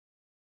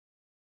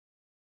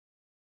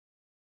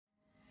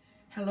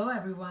Hello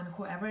everyone,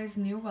 whoever is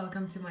new,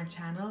 welcome to my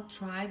channel.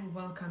 Tribe,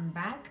 welcome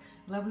back.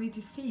 Lovely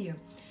to see you.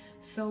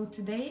 So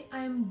today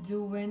I'm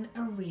doing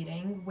a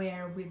reading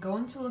where we're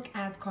going to look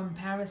at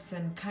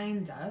comparison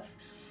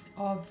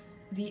of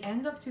the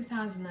end of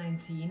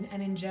 2019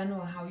 and in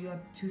general how your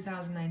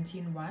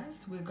 2019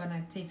 was. We're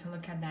gonna take a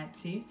look at that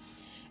too.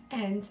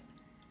 And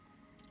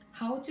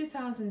how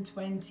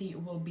 2020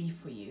 will be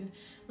for you.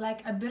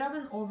 Like a bit of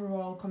an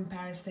overall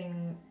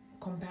comparison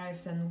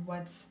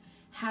what's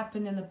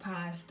happened in the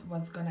past,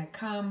 what's gonna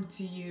come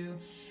to you,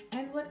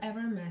 and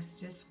whatever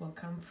messages will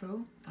come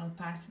through, I'll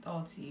pass it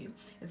all to you.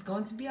 It's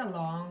going to be a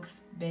long,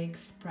 big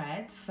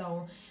spread,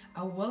 so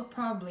I will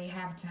probably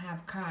have to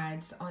have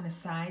cards on the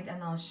side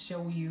and I'll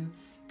show you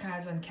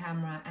cards on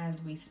camera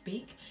as we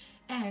speak.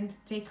 And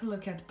take a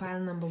look at pile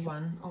number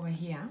 1 over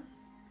here.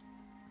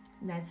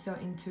 That's your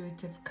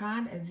intuitive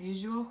card as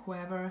usual.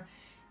 Whoever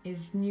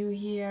is new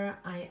here,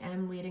 I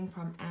am reading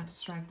from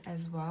abstract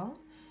as well.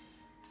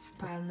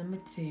 Pile number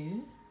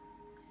 2,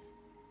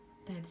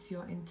 that's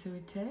your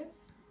intuitive.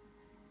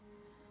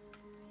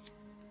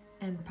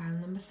 And pile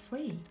number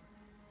 3,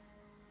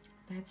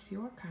 that's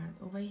your card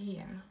over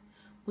here.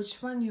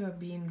 Which one you are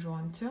being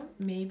drawn to?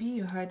 Maybe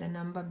you heard a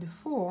number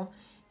before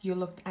you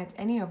looked at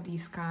any of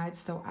these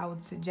cards, so I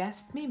would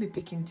suggest maybe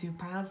picking 2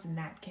 piles in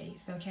that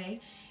case, okay?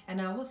 And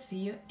I will see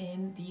you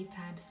in the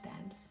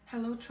timestamps.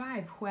 Hello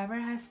tribe, whoever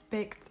has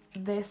picked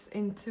this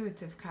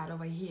intuitive card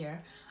over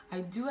here, I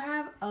do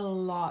have a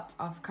lot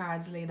of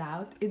cards laid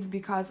out. It's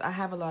because I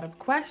have a lot of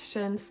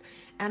questions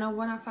and I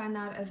want to find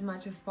out as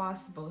much as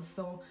possible.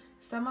 So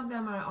some of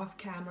them are off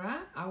camera.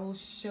 I will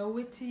show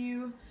it to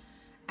you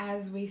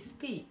as we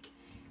speak.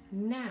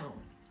 Now,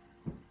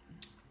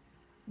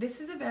 this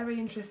is a very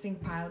interesting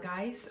pile,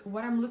 guys.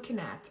 What I'm looking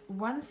at,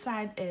 one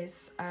side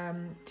is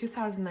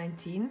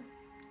 2019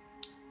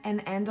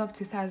 and end of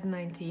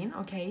 2019,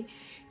 okay?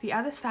 The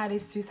other side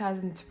is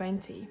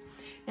 2020.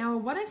 Now, I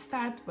want to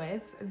start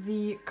with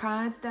the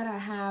cards that I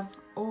have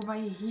over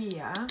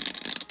here.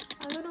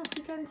 I don't know if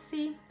you can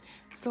see.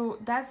 So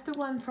that's the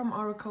one from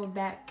Oracle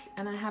deck,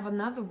 and I have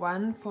another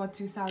one for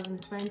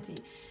 2020.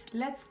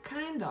 Let's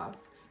kind of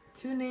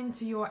tune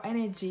into your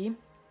energy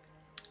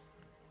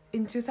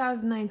in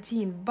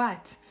 2019.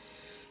 But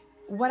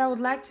what I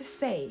would like to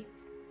say,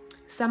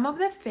 some of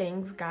the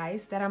things,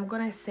 guys, that I'm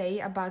gonna say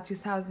about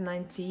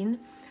 2019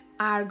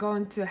 are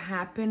going to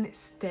happen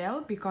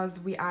still because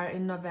we are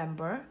in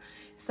November.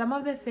 Some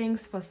of the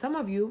things for some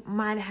of you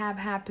might have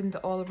happened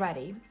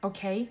already,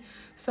 okay?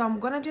 So I'm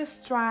gonna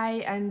just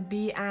try and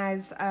be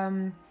as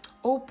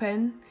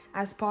open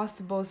as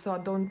possible so I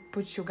don't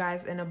put you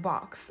guys in a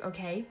box,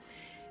 okay?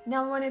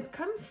 Now, when it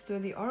comes to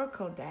the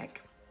Oracle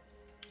deck,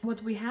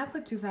 what we have for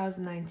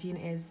 2019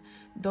 is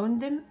don't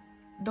dim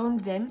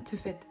to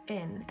fit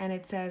in, and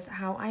it says,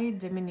 how are you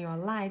dimming your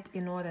light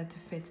in order to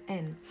fit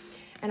in?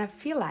 And I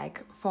feel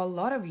like for a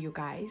lot of you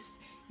guys,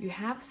 you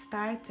have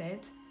started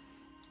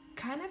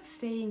kind of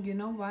saying, you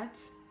know what,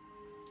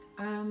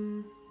 I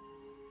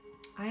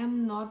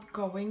am not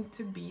going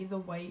to be the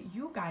way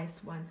you guys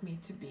want me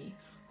to be,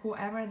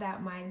 whoever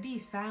that might be,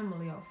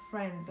 family or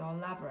friends or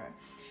lover.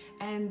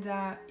 And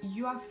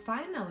you are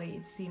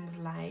finally, it seems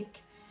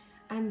like,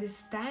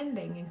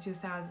 understanding in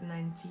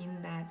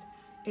 2019 that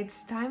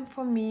it's time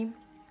for me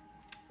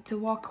to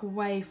walk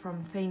away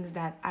from things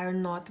that are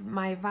not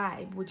my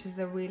vibe, which is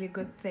a really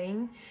good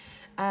thing.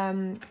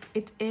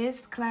 It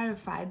is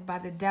clarified by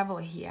the devil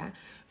here.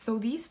 So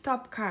these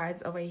top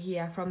cards over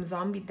here from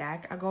Zombie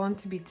deck are going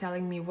to be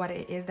telling me what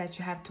it is that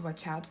you have to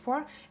watch out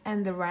for,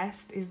 and the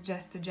rest is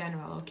just a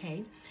general,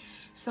 okay?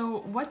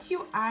 So what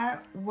you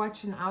are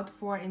watching out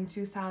for in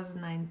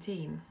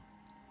 2019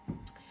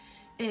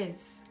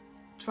 is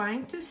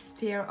trying to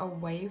steer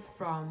away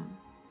from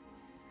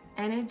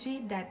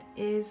energy that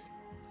is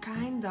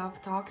kind of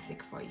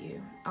toxic for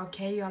you,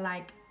 okay? You're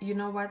like, you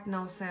know what,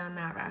 no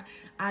sayonara,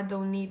 I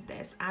don't need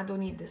this, I don't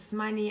need this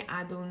money,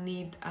 I don't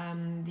need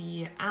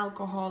the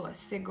alcohol or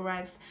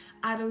cigarettes,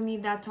 I don't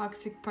need that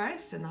toxic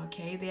person,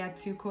 okay? They are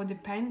too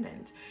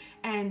codependent.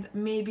 And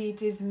maybe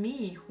it is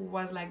me who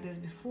was like this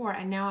before,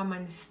 and now I'm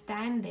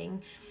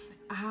understanding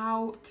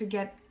how to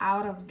get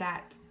out of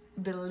that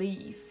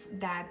belief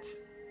that,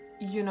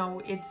 you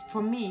know, it's,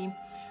 for me,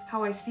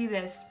 how I see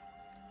this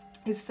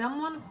is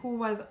someone who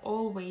was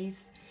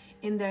always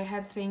in their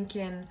head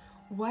thinking,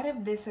 what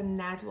if this and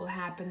that will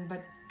happen,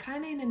 but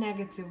kind of in a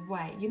negative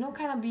way, you know,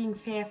 kind of being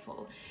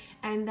fearful.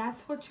 And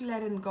that's what you're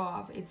letting go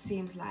of, it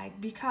seems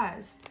like,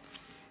 because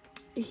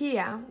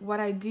here, what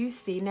I do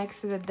see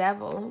next to the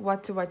devil,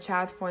 what to watch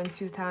out for in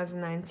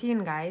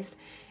 2019, guys,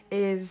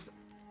 is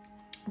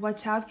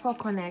watch out for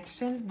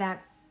connections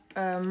that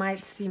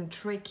might seem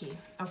tricky,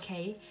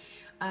 okay?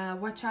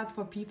 Watch out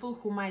for people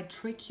who might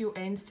trick you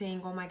in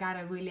saying, oh my god,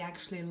 I really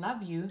actually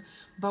love you,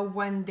 but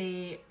when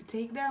they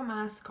take their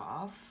mask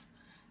off,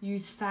 you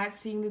start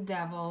seeing the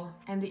devil,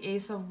 and the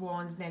Ace of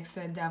Wands next to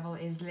the devil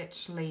is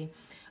literally,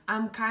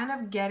 I'm kind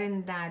of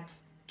getting that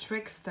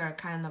trickster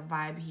kind of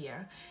vibe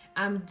here.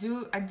 I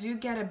do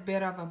get a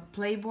bit of a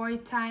playboy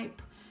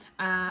type,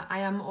 I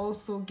am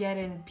also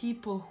getting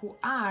people who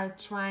are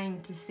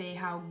trying to say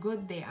how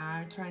good they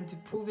are, trying to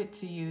prove it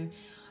to you,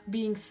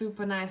 being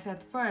super nice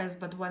at first,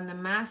 but when the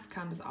mask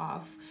comes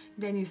off,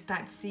 then you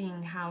start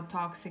seeing how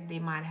toxic they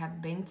might have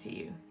been to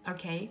you,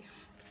 okay?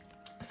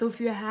 So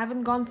if you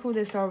haven't gone through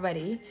this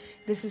already,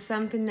 this is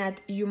something that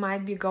you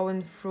might be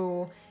going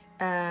through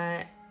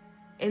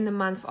in the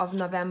month of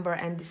November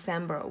and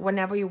December,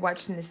 whenever you're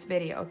watching this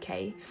video,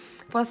 okay?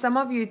 For some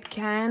of you, it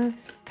can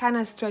kind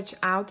of stretch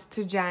out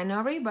to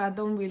January, but I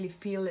don't really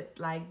feel it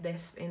like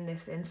this in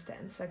this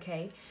instance,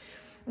 okay?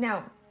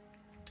 Now,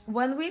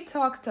 when we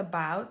talked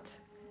about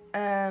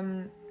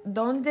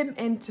don't dim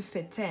in to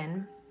fit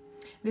in,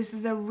 this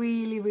is a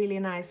really, really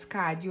nice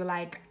card. You're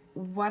like,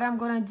 what I'm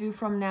gonna do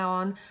from now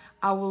on,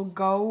 I will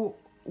go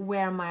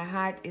where my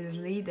heart is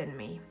leading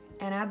me,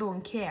 and I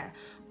don't care.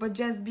 But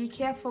just be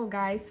careful,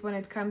 guys, when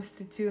it comes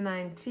to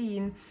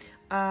 219.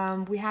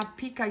 We have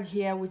Peacock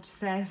here, which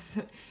says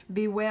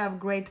beware of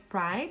great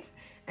pride,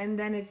 and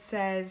then it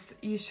says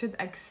you should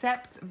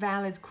accept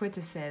valid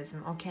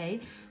criticism, okay?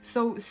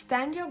 So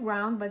stand your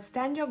ground, but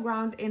stand your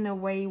ground in a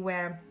way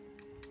where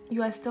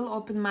you are still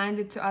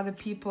open-minded to other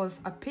people's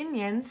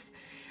opinions,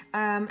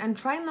 and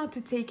try not to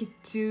take it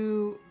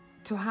too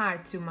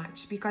hard too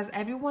much, because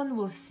everyone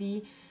will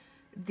see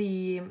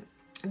the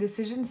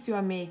decisions you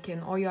are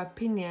making or your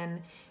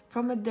opinion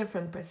from a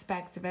different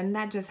perspective, and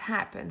that just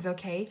happens,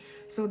 okay?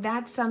 So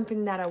that's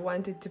something that I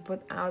wanted to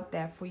put out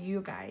there for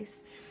you guys.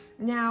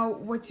 Now,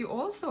 what you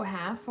also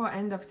have for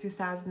end of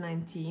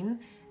 2019,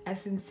 a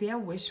sincere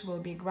wish will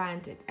be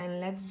granted, and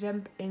let's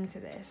jump into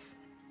this.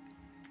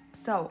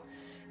 So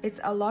it's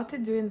a lot to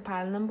do in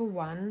pile number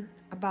 1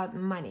 about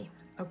money,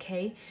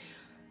 okay?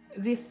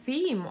 The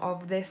theme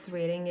of this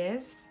reading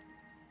is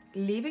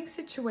leaving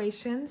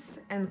situations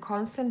and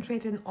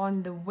concentrating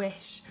on the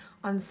wish,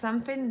 on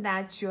something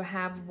that you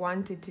have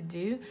wanted to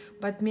do,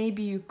 but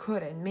maybe you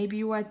couldn't. Maybe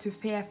you were too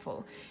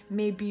fearful.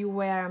 Maybe you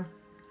were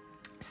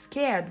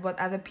scared what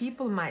other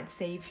people might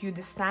say if you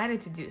decided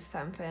to do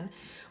something.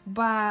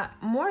 But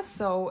more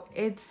so,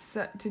 it's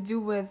to do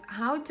with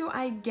how do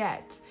I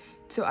get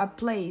to a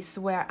place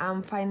where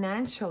I'm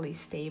financially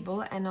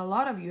stable, and a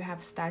lot of you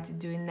have started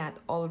doing that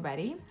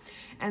already,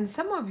 and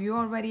some of you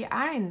already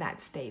are in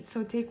that state,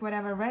 so take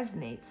whatever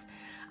resonates.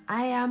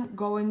 I am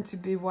going to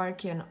be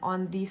working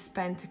on these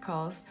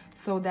pentacles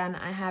so then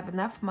I have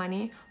enough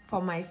money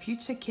for my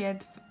future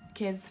kids,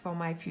 for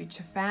my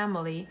future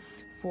family,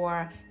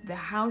 for the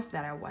house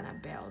that I want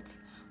to build,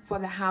 for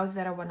the house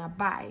that I want to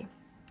buy.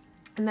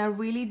 And I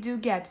really do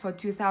get for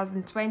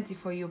 2020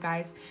 for you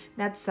guys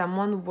that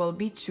someone will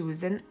be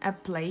choosing a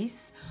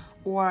place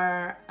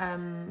or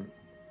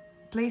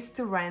place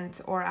to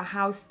rent or a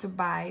house to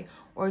buy,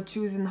 or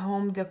choosing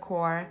home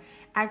decor,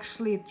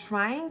 actually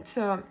trying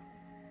to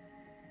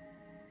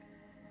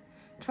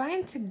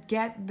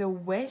get the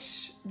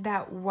wish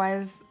that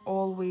was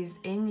always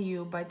in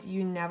you, but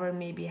you never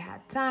maybe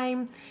had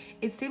time.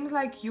 It seems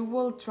like you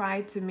will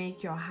try to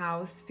make your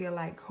house feel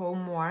like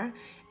home more,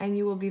 and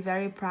you will be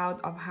very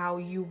proud of how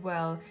you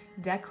will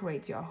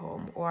decorate your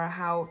home, or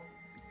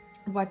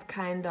what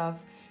kind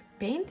of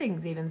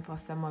paintings, even for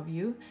some of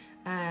you,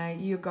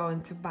 you're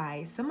going to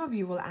buy. Some of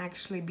you will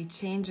actually be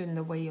changing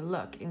the way you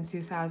look in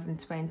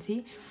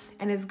 2020,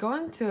 and it's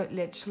going to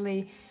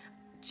literally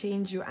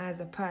change you as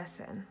a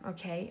person,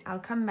 okay? I'll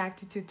come back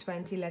to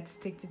 220. Let's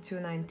stick to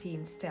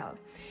 219 still.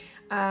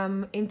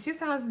 In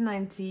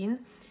 2019,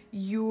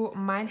 you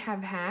might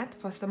have had,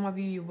 for some of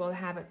you, you will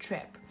have a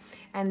trip,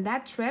 and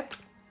that trip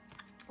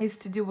is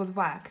to do with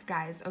work,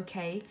 guys,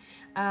 okay?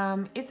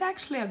 It's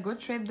actually a good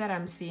trip that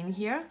I'm seeing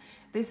here.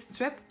 This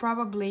trip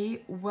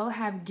probably will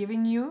have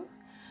given you,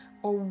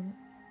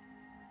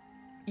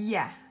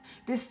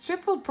 this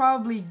trip will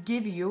probably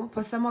give you,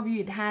 for some of you,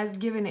 it has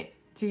given it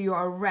to you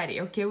already,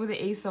 okay, with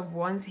the Ace of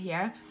Wands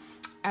here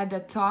at the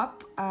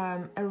top,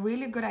 a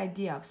really good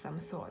idea of some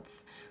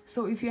sorts.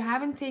 So if you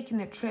haven't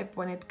taken a trip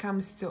when it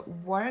comes to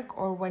work,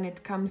 or when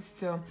it comes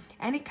to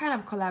any kind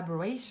of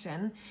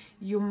collaboration,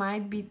 you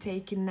might be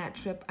taking that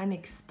trip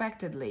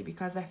unexpectedly,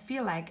 because I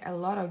feel like a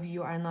lot of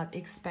you are not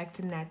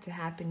expecting that to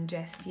happen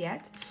just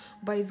yet,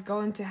 but it's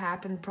going to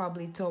happen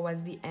probably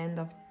towards the end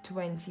of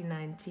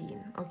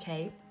 2019,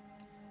 okay?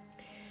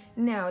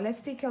 Now,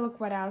 let's take a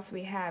look what else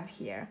we have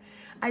here.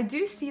 I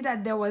do see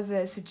that there was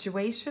a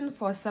situation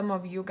for some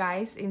of you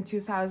guys in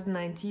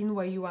 2019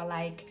 where you are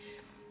like,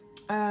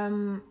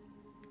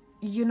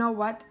 you know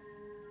what?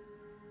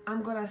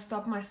 I'm gonna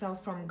stop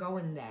myself from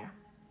going there.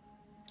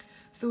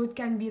 So it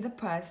can be the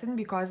person,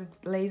 because it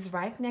lays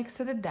right next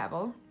to the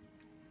devil.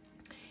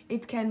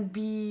 It can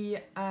be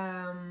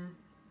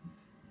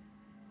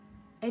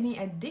any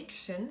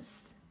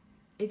addictions.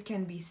 It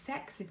can be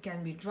sex, it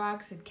can be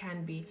drugs, it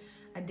can be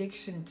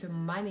addiction to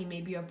money.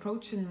 Maybe you're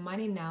approaching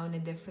money now in a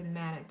different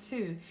manner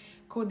too.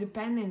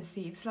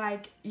 Codependency. It's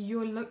like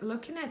you're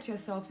looking at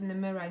yourself in the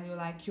mirror and you're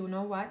like, you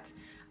know what?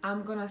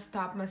 I'm gonna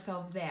stop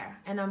myself there,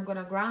 and I'm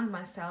gonna ground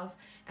myself,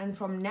 and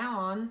from now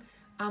on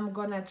I'm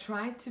gonna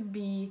try to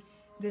be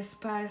this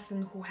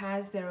person who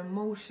has their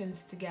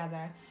emotions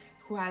together,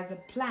 who has a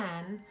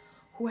plan,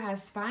 who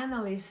has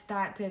finally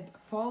started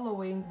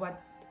following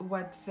what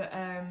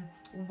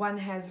one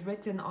has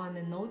written on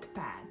a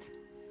notepad.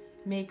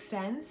 Make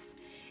sense?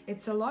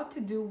 It's a lot to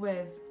do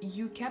with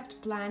you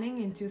kept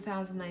planning in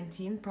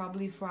 2019,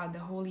 probably throughout the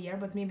whole year,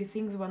 but maybe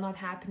things were not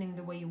happening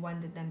the way you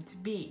wanted them to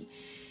be.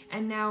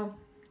 And now,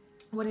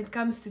 when it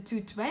comes to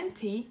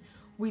 220,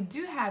 we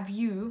do have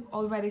you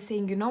already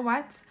saying, you know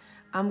what?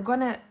 I'm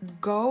gonna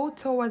go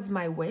towards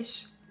my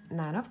wish.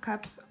 Nine of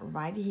Cups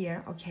right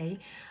here, okay?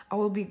 I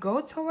will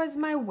go towards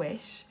my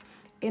wish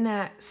in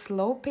a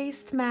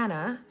slow-paced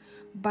manner,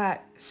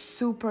 but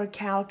super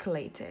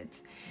calculated.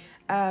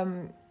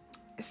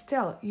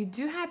 Still, you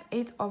do have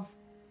Eight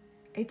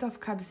of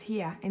Cups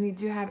here, and you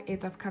do have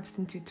Eight of Cups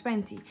in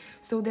 220.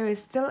 So there is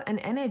still an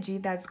energy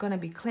that's going to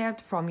be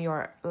cleared from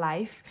your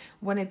life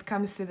when it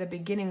comes to the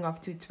beginning of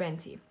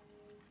 220.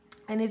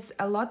 And it's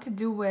a lot to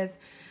do with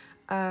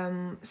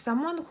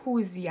someone who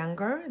is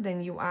younger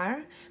than you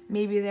are.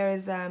 Maybe there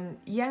is a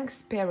young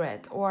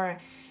spirit or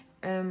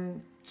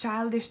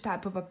childish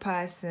type of a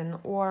person,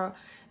 or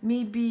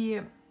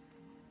maybe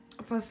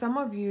for some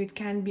of you it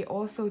can be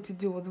also to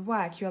do with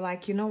work. You're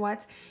like, you know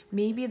what,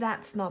 maybe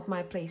that's not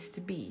my place to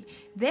be.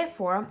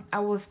 Therefore, I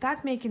will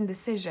start making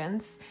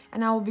decisions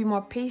and I will be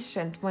more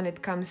patient when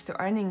it comes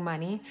to earning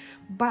money,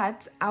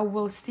 but I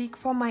will seek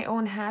for my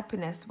own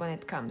happiness when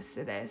it comes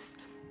to this.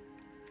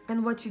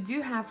 And what you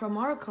do have from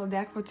Oracle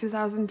deck for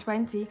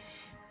 2020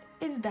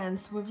 is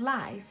dance with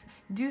life.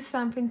 Do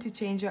something to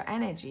change your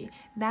energy.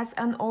 That's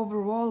an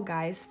overall,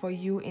 guys, for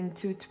you in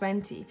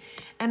 220.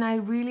 And I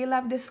really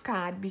love this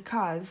card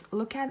because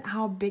look at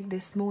how big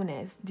this moon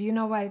is. Do you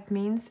know what it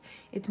means?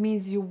 It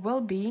means you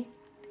will be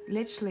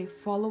literally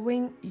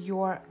following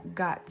your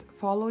gut,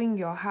 following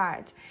your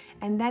heart.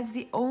 And that's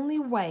the only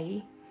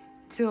way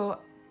to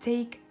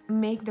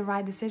make the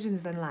right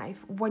decisions in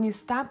life. When you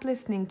stop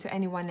listening to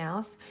anyone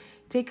else,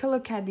 take a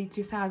look at the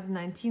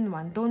 2019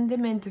 one. Don't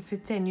demand to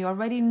fit in. You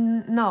already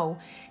know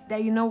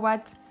that, you know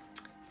what,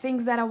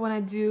 things that I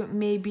want to do,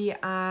 maybe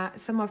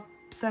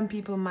some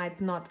people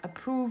might not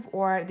approve,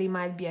 or they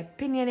might be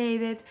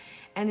opinionated.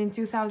 And in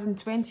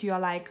 2020, you're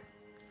like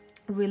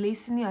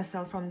releasing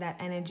yourself from that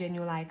energy, and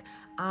you're like,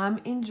 I'm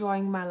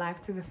enjoying my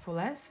life to the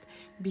fullest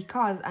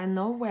because I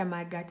know where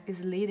my gut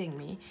is leading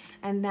me.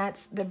 And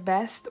that's the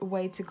best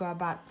way to go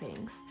about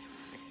things.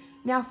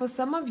 Now, for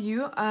some of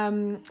you,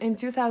 in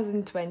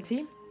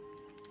 2020,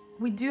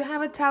 we do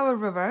have a Tower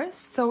reverse.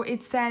 So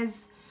it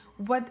says,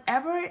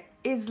 whatever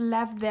is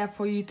left there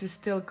for you to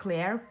still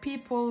clear,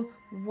 people,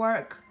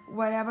 work,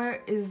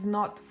 whatever is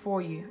not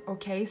for you,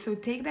 okay? So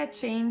take that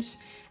change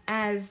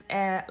as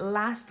a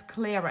last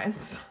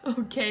clearance,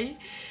 okay?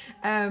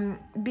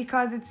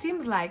 Because it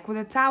seems like with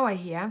the Tower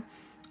here,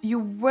 you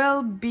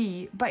will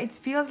be, but it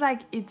feels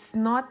like it's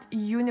not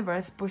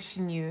universe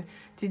pushing you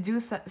to do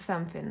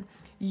something.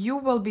 You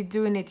will be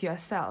doing it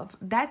yourself.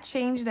 That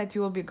change that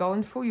you will be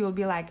going through, you'll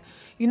be like,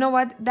 you know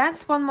what,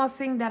 that's one more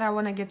thing that I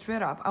want to get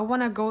rid of. I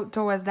want to go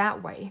towards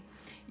that way,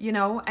 you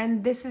know,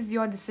 and this is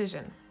your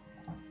decision.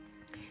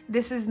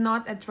 This is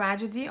not a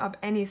tragedy of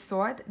any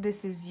sort.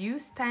 This is you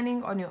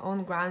standing on your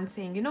own ground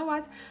saying, you know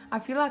what, I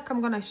feel like I'm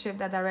going to shift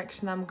that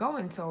direction I'm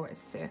going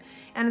towards to.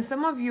 And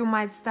some of you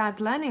might start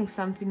learning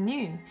something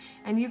new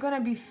and you're going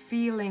to be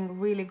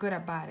feeling really good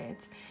about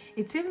it.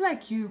 It seems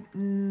like you're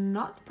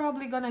not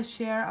probably going to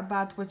share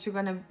about what you're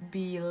going to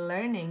be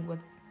learning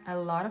with a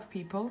lot of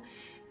people.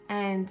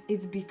 And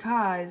it's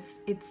because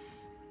it's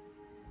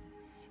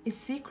a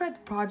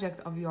secret project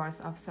of yours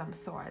of some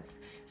sorts.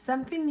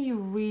 Something you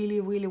really,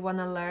 really want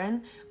to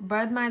learn.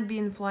 Bird might be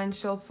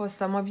influential for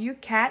some of you,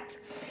 cat.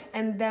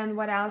 And then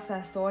what else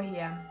I saw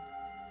here?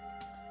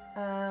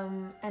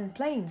 And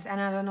planes,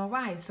 and I don't know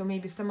why. So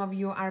maybe some of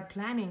you are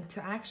planning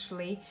to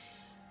actually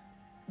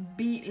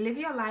live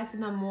your life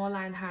in a more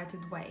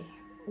light-hearted way,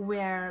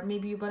 where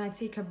maybe you're gonna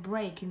take a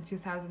break in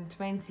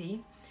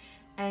 2020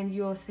 and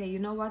you'll say, you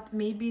know what,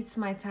 maybe it's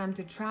my time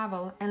to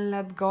travel and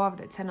let go of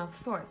the Ten of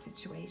Swords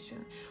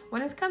situation.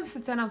 When it comes to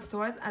Ten of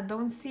Swords, I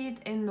don't see it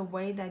in the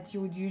way that you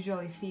would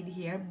usually see it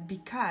here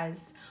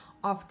because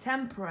of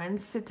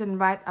Temperance sitting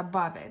right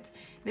above it.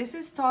 This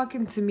is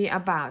talking to me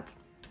about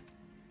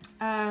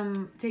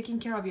taking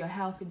care of your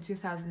health in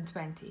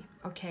 2020,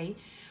 okay?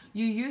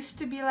 You used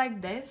to be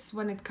like this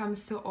when it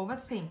comes to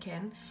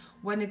overthinking,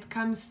 when it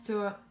comes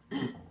to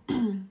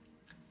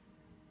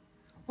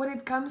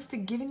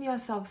giving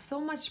yourself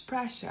so much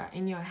pressure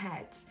in your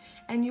head,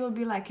 and you'll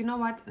be like, you know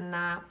what,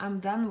 nah,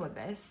 I'm done with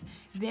this.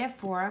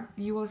 Therefore,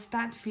 you will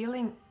start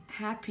feeling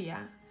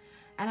happier.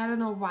 And I don't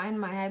know why in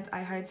my head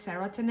I heard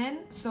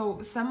serotonin.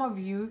 So some of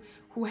you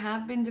who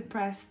have been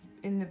depressed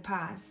in the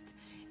past,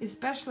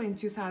 especially in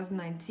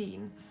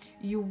 2019,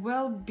 you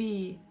will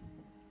be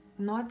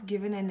not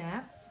given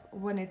enough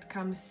when it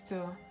comes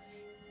to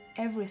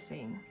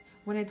everything,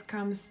 when it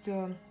comes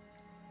to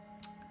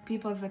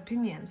people's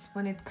opinions,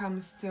 when it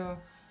comes to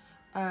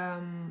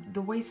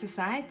the way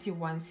society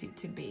wants you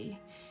to be.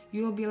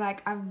 You'll be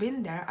like, I've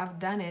been there, I've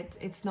done it,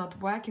 it's not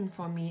working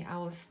for me. I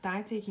will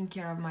start taking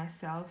care of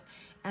myself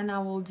and I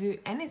will do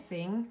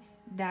anything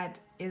that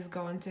is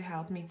going to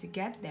help me to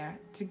get there,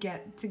 to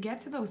get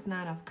to those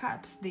 9 of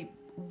cups, the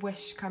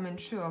wish coming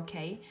true.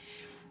 Okay,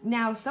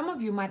 now some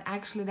of you might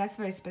actually, that's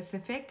very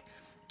specific,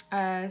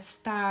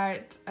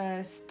 start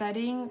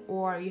studying,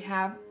 or you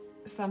have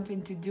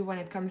something to do when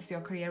it comes to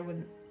your career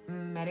with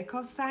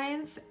medical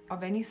science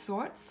of any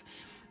sorts,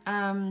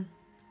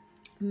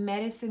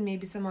 medicine.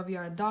 Maybe some of you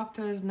are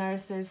doctors,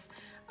 nurses,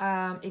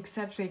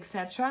 etc,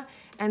 etc,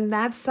 and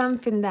that's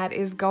something that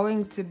is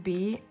going to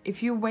be,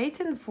 if you're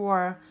waiting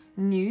for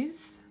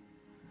news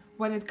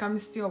when it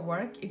comes to your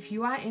work, if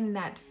you are in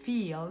that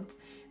field,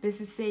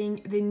 this is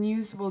saying the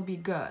news will be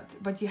good,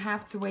 but you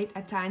have to wait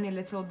a tiny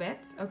little bit.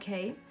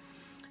 Okay,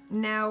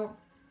 now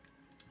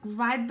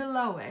right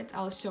below it,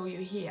 I'll show you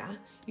here,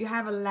 you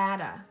have a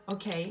ladder.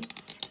 Okay,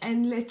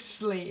 and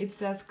literally it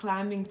says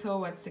climbing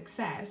towards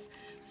success.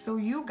 So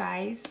you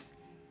guys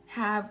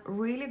have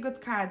really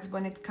good cards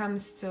when it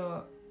comes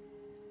to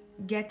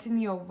getting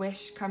your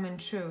wish coming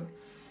true.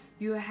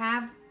 You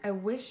have a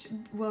wish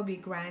will be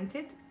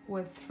granted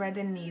with thread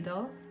and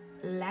needle,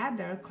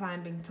 ladder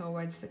climbing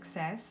towards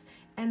success,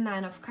 and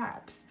 9 of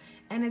cups.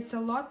 And it's a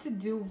lot to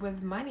do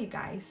with money,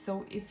 guys.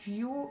 So if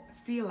you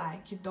feel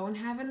like you don't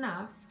have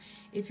enough,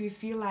 if you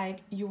feel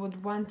like you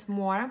would want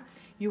more,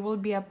 you will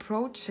be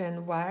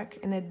approaching work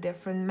in a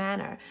different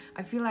manner.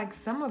 I feel like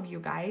some of you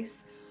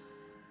guys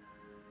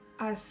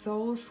are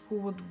souls who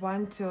would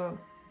want to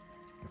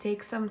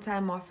take some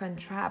time off and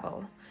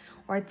travel,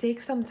 or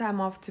take some time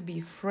off to be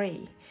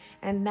free,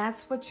 and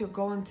that's what you're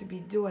going to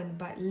be doing.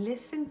 But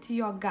listen to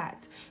your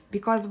gut,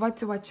 because what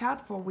to watch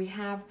out for, we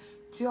have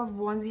 2 of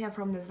Wands here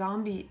from the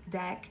zombie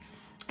deck,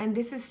 and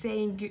this is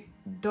saying you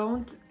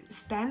don't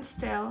stand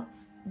still,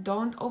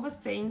 don't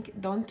overthink,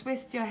 don't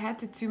twist your head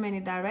to too many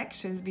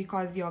directions,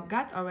 because your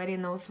gut already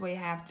knows where you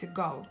have to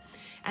go.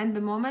 And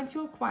the moment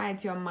you'll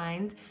quiet your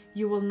mind,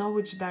 you will know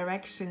which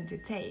direction to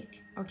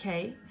take.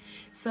 Okay,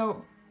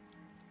 so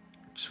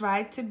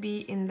try to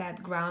be in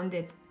that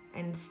grounded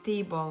and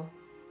stable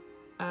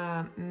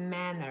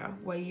manner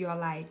where you're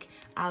like,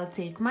 I'll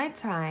take my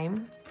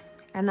time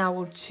and I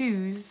will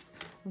choose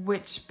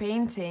which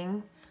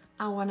painting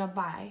I want to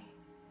buy,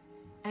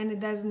 and it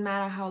doesn't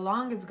matter how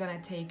long it's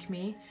gonna take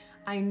me.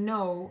 I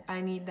know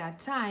I need that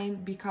time,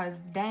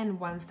 because then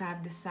once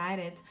I've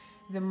decided,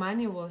 the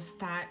money will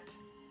start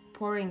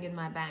pouring in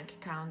my bank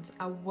account.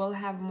 I will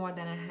have more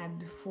than I had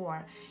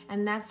before,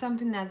 and that's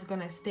something that's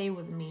gonna stay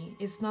with me.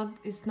 It's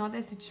not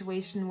a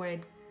situation where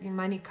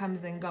money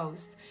comes and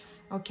goes.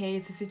 Okay,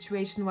 it's a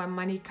situation where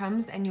money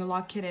comes and you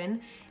lock it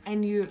in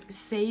and you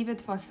save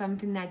it for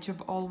something that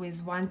you've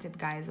always wanted,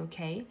 guys.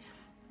 Okay,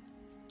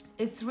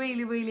 it's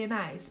really, really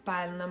nice.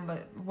 Pile number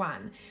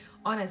 1,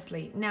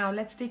 honestly. Now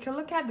let's take a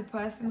look at the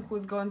person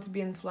who's going to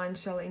be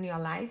influential in your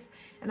life,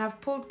 and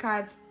I've pulled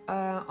cards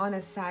on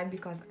a side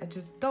because I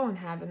just don't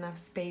have enough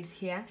space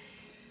here.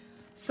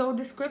 So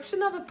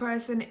description of a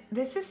person,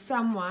 this is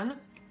someone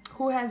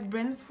who has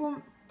been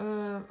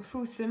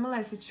through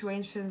similar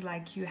situations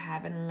like you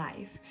have in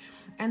life,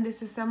 and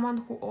this is someone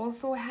who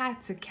also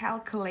had to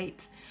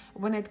calculate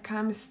when it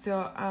comes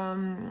to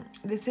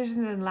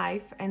decisions in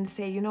life and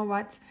say, you know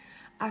what,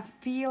 I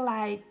feel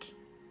like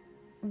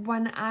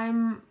when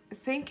I'm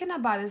thinking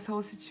about this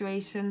whole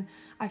situation,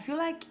 I feel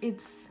like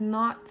it's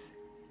not,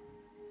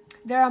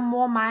 there are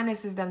more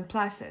minuses than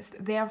pluses,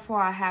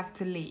 therefore I have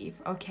to leave.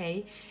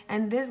 Okay,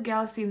 and this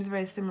girl seems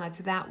very similar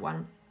to that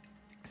one.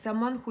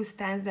 Someone who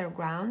stands their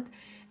ground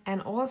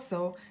and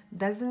also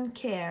doesn't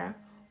care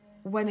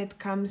when it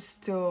comes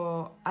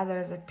to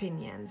others'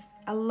 opinions.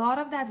 A lot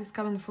of that is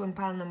coming through in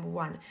pile number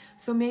 1.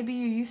 So maybe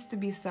you used to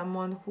be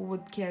someone who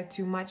would care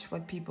too much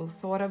what people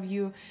thought of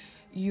you.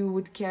 You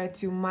would care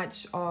too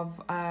much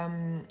of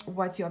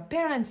what your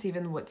parents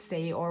even would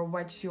say, or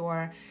what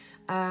your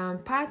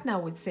partner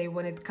would say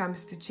when it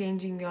comes to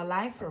changing your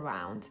life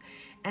around.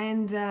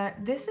 And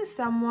this is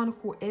someone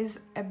who is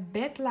a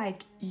bit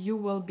like you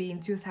will be in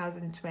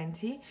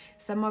 2020.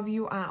 Some of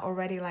you are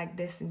already like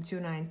this in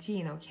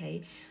 2019.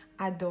 Okay,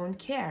 I don't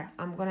care,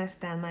 I'm gonna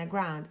stand my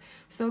ground.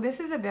 So this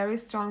is a very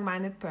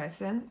strong-minded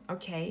person.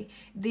 Okay,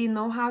 they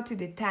know how to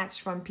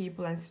detach from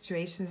people and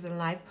situations in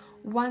life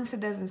once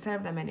it doesn't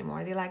serve them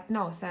anymore. They're like,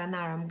 no,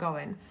 sayonara, I'm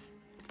going.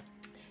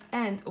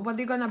 And what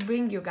they're gonna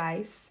bring you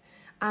guys,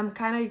 I'm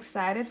kind of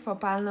excited for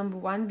pile number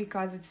 1,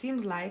 because it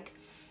seems like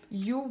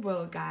you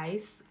will,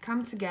 guys,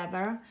 come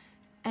together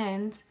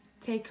and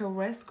take a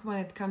risk when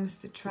it comes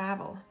to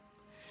travel.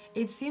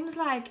 It seems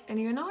like, and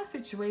you know, a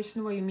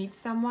situation where you meet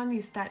someone,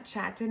 you start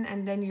chatting,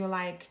 and then you're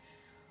like,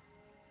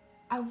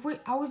 I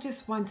would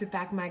just want to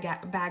pack my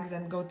bags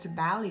and go to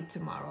Bali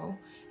tomorrow.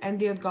 And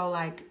they would go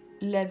like,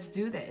 let's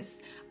do this.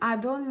 I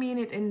don't mean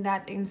it in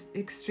that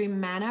extreme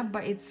manner,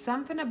 but it's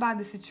something about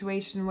the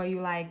situation where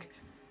you're like,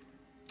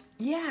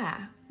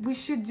 yeah, we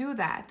should do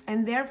that.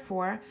 And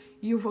therefore,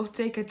 you will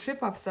take a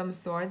trip of some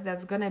sort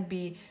that's gonna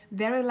be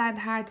very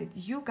lighthearted.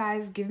 You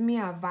guys give me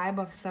a vibe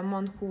of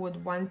someone who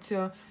would want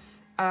to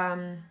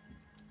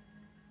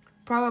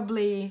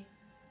probably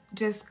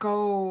just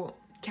go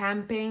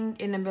camping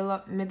in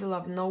the middle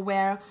of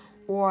nowhere,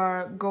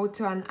 or go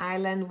to an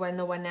island where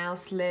no one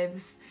else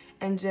lives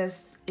and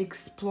just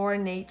explore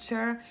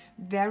nature.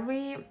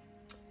 Very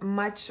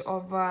much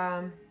of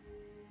a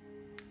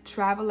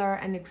traveler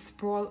and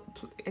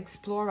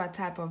explorer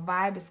type of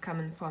vibe is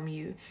coming from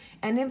you.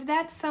 And if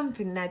that's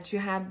something that you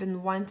have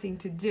been wanting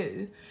to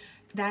do,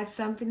 that's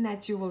something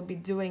that you will be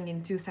doing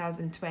in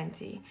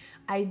 2020.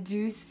 I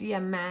do see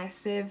a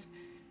massive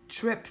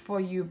trip for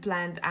you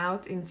planned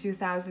out in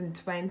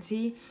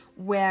 2020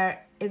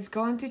 where it's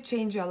going to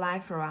change your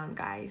life around,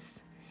 guys.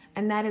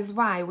 And that is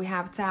why we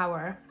have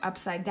Tower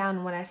upside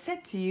down. When I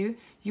said to you,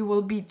 you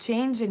will be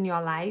changing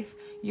your life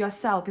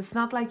yourself. It's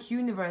not like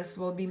universe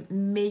will be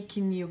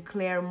making you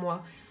clear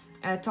more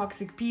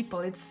toxic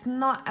people. It's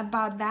not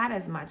about that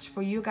as much.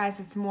 For you guys,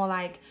 it's more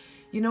like,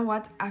 you know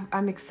what,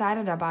 I'm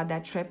excited about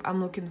that trip.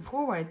 I'm looking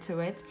forward to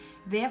it.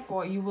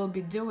 Therefore, you will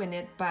be doing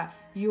it, but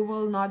you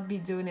will not be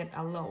doing it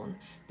alone.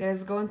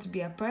 There's going to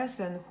be a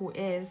person who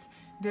is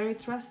very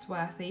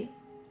trustworthy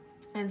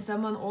and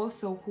someone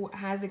also who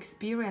has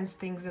experienced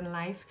things in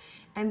life,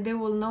 and they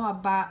will know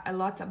about a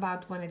lot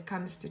about when it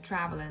comes to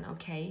traveling,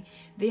 okay?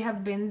 They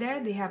have been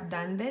there, they have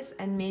done this,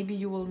 and maybe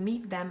you will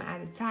meet them at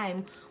a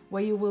time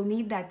where you will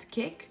need that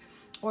kick,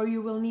 or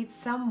you will need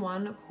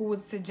someone who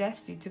would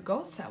suggest you to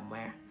go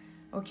somewhere.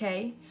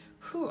 Okay,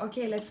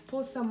 okay, let's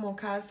pull some more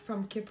cards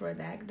from Kipper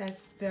deck.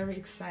 That's very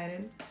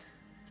exciting.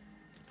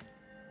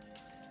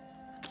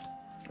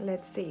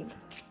 Let's see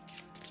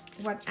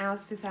what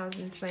else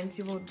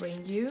 2020 will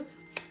bring you.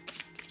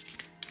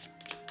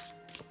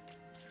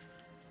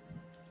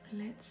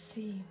 Let's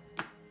see.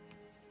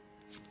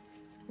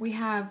 We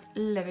have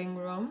living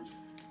room.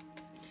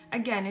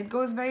 Again, it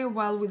goes very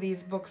well with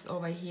these books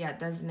over here,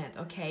 doesn't it?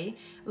 Okay,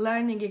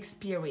 learning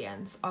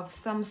experience of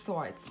some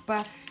sorts,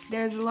 but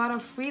there's a lot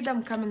of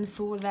freedom coming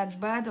through that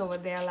bird over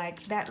there.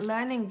 Like, that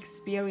learning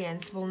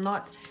experience will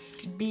not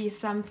be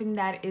something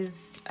that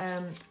is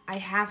I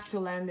have to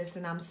learn this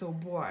and I'm so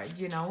bored,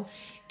 you know.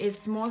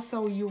 It's more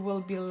so you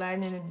will be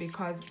learning it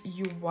because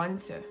you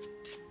want to.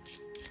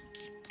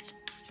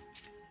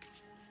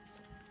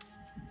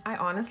 I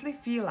honestly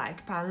feel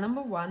like pile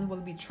number one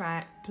will be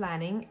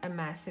planning a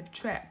massive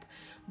trip,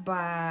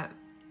 but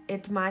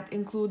it might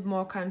include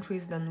more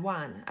countries than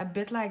one. A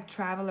bit like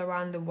travel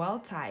around the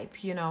world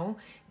type, you know,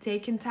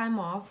 taking time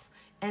off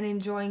and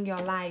enjoying your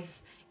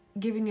life,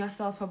 giving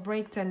yourself a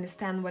break to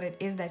understand what it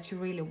is that you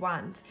really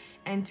want.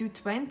 And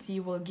 220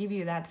 will give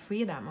you that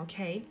freedom,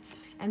 okay?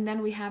 And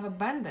then we have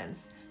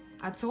abundance.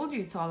 I told you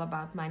it's all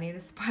about money.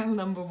 This pile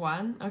number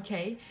one,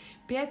 okay?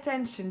 Pay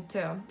attention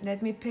to,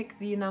 let me pick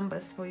the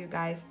numbers for you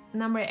guys.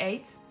 Number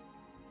 8,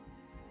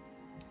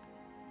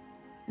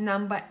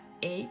 number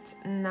 8,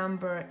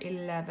 number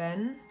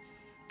 11,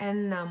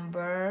 and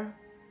number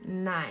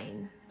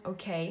 9,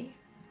 okay?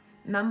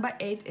 Number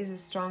 8 is the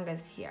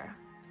strongest here.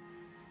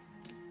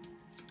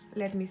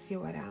 Let me see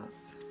what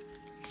else.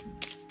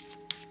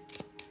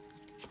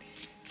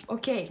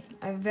 Okay,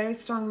 a very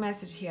strong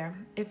message here.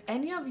 If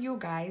any of you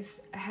guys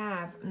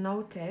have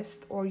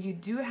noticed, or you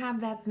do have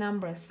that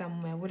number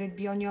somewhere, would it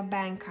be on your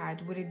bank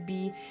card? Would it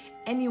be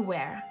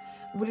anywhere?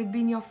 Would it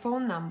be in your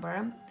phone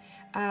number?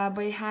 But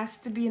it has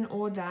to be in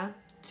order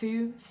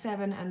 2,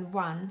 7, and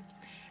 1.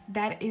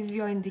 That is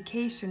your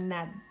indication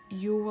that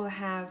you will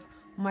have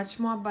much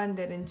more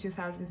abundant in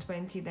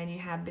 2020 than you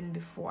have been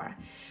before.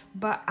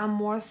 But I'm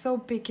more so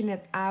picking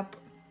it up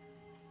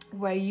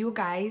where you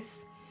guys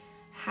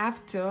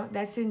have to,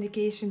 that's your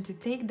indication to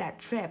take that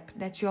trip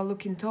that you're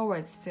looking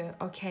towards to,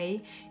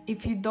 okay?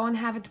 If you don't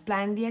have it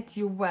planned yet,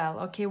 you will,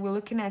 okay? We're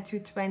looking at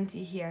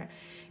 220 here.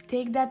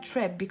 Take that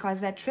trip, because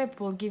that trip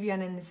will give you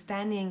an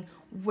understanding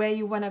where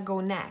you want to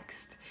go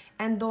next.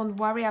 And don't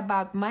worry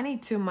about money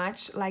too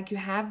much like you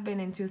have been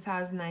in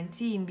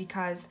 2019,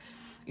 because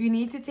you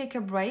need to take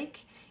a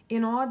break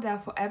in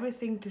order for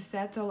everything to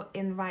settle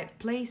in right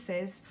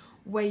places,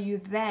 where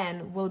you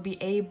then will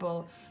be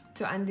able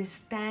to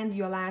understand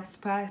your life's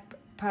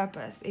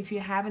purpose if you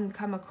haven't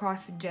come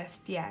across it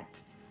just yet,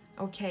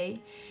 okay?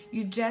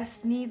 You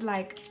just need,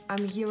 like,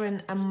 I'm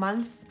hearing a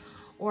month,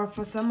 or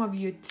for some of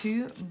you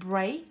 2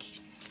 break,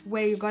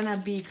 where you're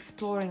gonna be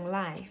exploring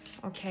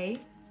life, okay?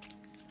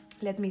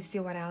 Let me see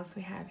what else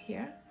we have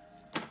here.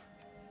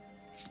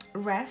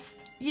 Rest,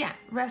 yeah,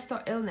 rest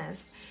or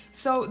illness.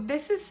 So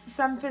this is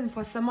something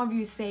for some of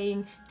you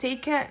saying,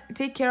 take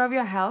care of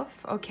your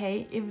health,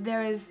 okay?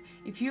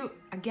 If you,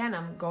 again,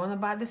 I'm going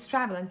about this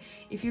traveling.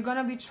 If you're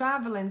gonna be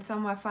traveling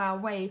somewhere far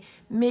away,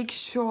 make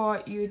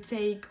sure you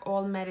take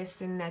all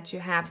medicine that you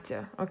have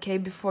to, okay,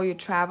 before you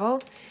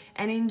travel.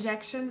 And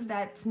injections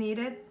that's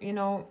needed, you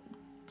know,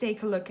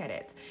 take a look at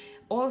it.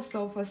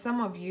 Also, for some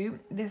of you,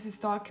 this is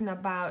talking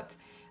about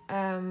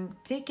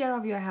take care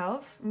of your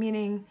health,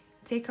 meaning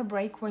take a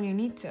break when you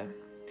need to.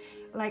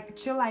 Like,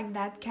 chill like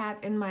that cat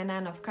in my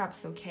 9 of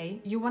cups, okay?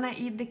 You want to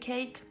eat the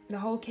cake, the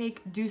whole cake,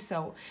 do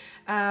so.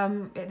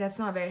 That's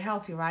not very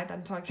healthy, right?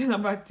 I'm talking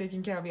about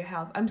taking care of your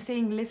health. I'm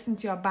saying listen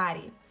to your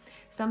body.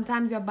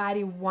 Sometimes your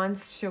body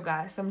wants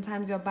sugar.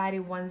 Sometimes your body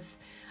wants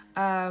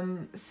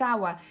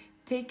sour.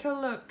 Take a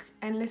look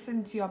and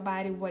listen to your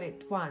body what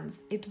it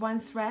wants. It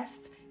wants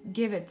rest,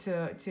 give it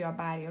to your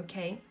body,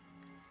 okay?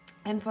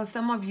 And for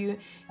some of you,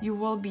 you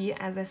will be,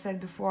 as I said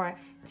before,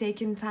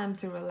 taking time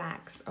to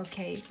relax,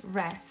 okay?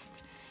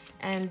 Rest.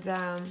 And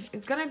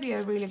it's gonna be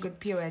a really good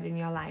period in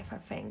your life, I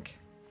think.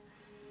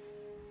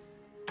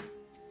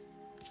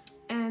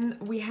 And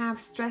we have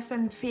stress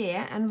and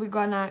fear, and we're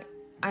gonna,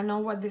 I know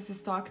what this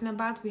is talking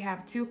about. We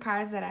have two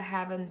cards that I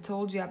haven't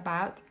told you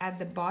about at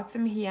the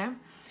bottom here.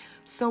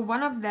 So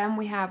one of them,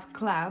 we have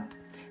club.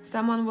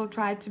 Someone will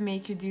try to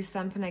make you do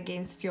something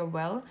against your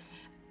will.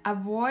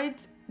 Avoid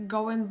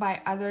going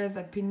by others'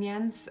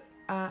 opinions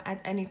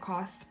at any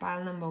cost,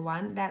 pile number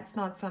one. That's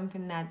not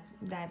something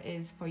that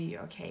is for you,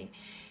 okay?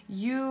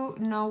 You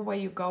know where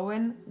you're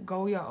going,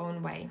 go your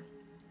own way.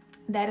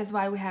 That is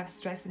why we have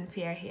stress and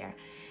fear here.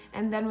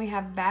 And then we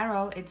have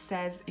barrel. It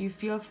says you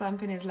feel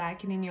something is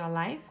lacking in your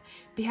life,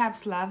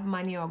 perhaps love,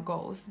 money, or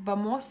goals. But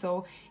more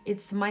so,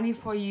 it's money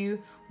for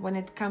you when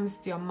it comes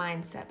to your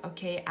mindset,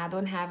 okay? I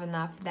don't have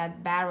enough.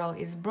 That barrel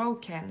is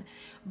broken.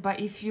 But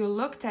if you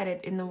looked at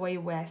it in a way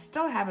where I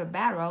still have a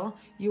barrel,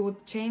 you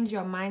would change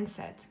your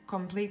mindset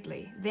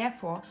completely.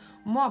 Therefore,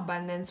 more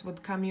abundance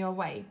would come your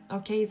way,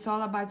 okay? It's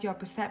all about your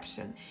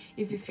perception.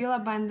 If you feel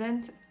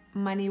abundant,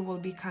 money will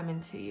be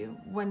coming to you.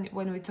 When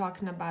we're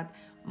talking about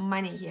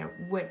money here,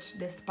 which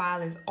this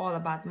pile is all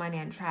about money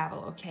and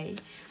travel, okay?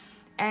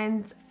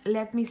 And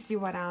let me see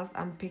what else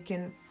I'm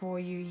picking for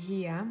you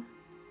here.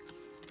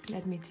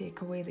 Let me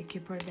take away the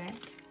Kipper deck.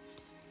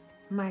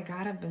 My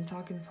God, I've been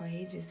talking for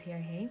ages here,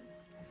 hey?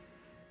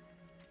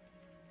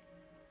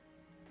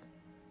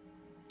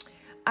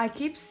 I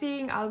keep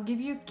seeing, I'll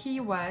give you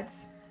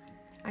keywords.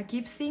 I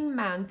keep seeing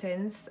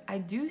mountains. I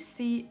do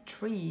see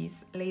trees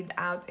laid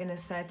out in a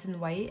certain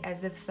way,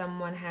 as if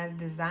someone has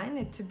designed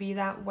it to be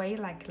that way,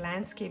 like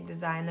landscape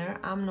designer.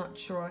 I'm not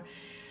sure.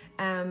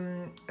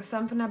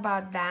 Something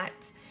about that.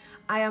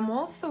 I am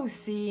also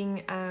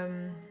seeing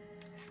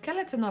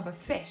skeleton of a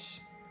fish.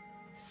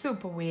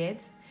 Super weird.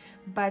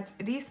 But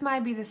these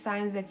might be the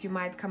signs that you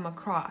might come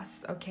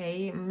across,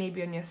 okay?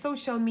 Maybe on your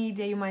social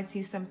media you might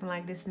see something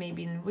like this,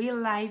 maybe in real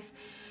life.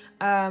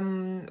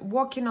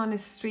 Walking on the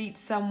street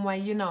somewhere,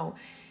 you know.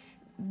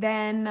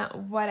 Then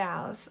what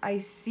else? I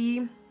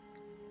see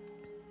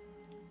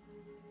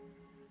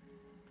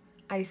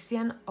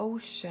an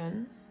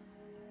ocean.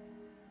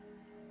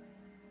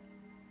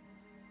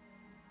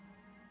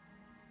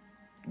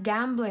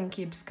 Gambling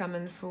keeps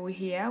coming through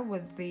here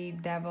with the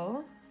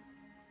devil.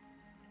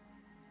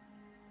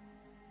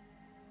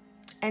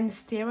 And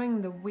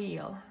steering the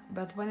wheel.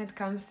 But when it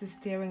comes to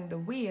steering the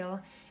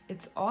wheel,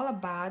 it's all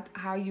about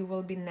how you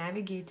will be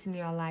navigating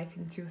your life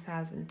in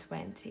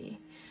 2020,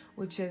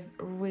 which is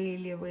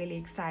really, really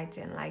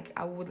exciting. Like,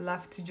 I would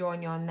love to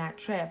join you on that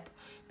trip,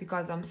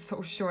 because I'm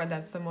so sure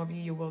that some of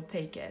you will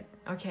take it,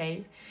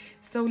 okay?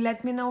 So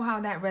let me know how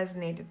that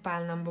resonated,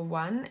 pile number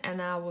one,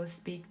 and I will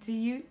speak to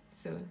you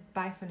soon.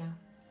 Bye for now.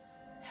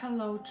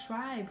 Hello,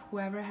 tribe.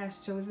 Whoever has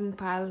chosen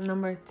pile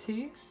number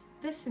two,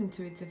 this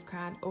intuitive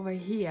card over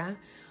here,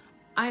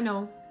 I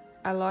know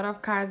a lot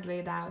of cards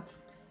laid out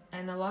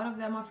and a lot of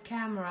them off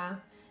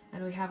camera,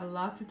 and we have a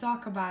lot to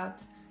talk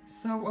about.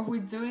 So what we're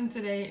doing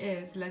today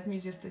is, let me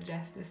just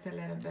adjust this a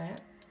little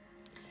bit.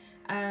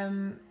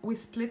 We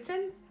split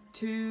in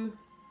two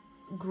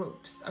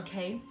groups,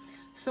 okay?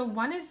 So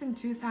one is in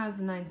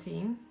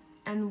 2019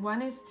 and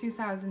one is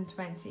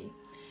 2020.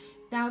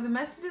 Now the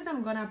messages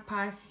I'm gonna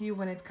pass you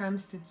when it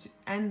comes to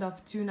end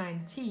of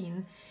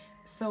 2019,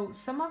 so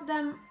some of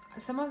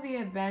the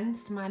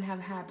events might have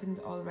happened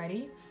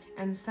already,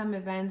 and some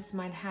events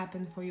might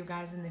happen for you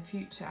guys in the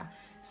future.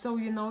 So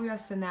you know your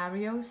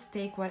scenarios,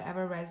 take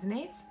whatever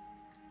resonates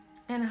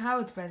and how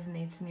it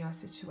resonates in your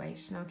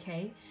situation,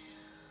 okay?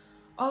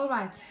 All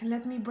right,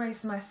 let me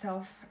brace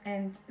myself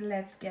and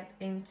let's get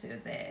into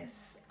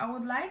this. I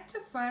would like to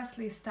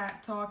firstly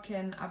start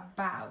talking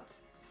about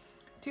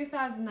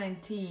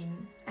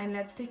 2019, and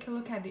let's take a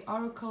look at the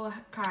oracle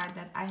card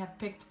that I have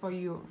picked for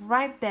you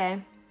right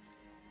there.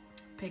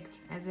 Picked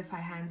as if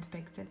I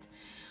handpicked it.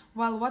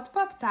 Well, what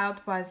popped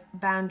out was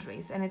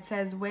boundaries, and it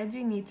says, where do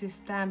you need to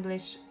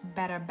establish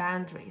better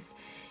boundaries?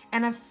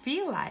 And I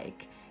feel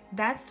like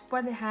that's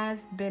what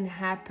has been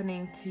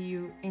happening to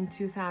you in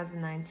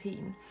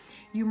 2019.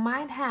 You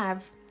might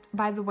have,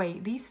 by the way,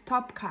 these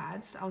top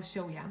cards, I'll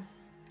show you.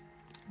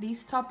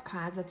 These top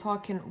cards are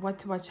talking what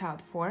to watch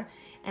out for,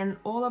 and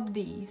all of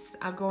these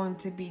are going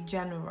to be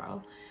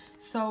general.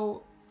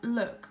 So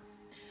look,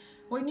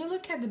 when you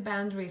look at the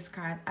boundaries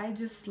card, I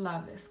just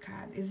love this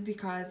card. It's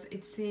because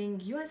it's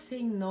saying you are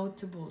saying no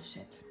to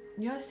bullshit.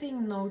 You are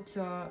saying no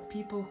to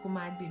people who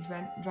might be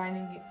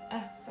draining you.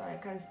 Sorry, I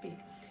can't speak.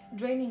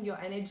 Draining your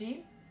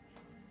energy.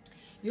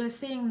 You are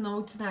saying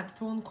no to that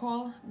phone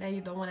call that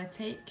you don't want to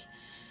take.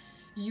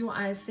 You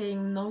are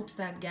saying no to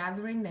that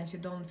gathering that you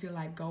don't feel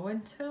like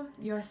going to.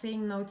 You are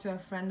saying no to a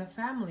friend or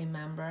family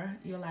member.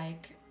 You're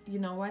like, you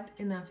know what?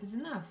 Enough is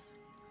enough.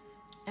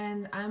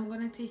 And I'm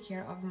gonna take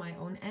care of my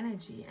own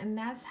energy. And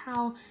that's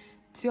how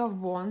Two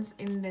of Wands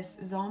in this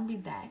zombie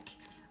deck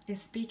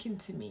is speaking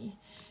to me.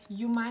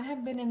 You might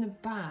have been in the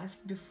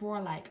past before,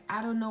 like,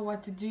 I don't know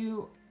what to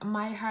do.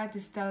 My heart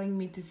is telling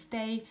me to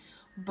stay,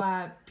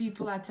 but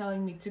people are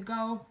telling me to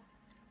go.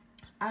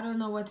 I don't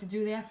know what to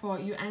do. Therefore,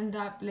 you end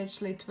up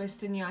literally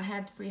twisting your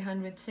head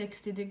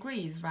 360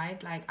 degrees,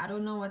 right? Like, I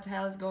don't know what the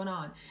hell is going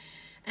on.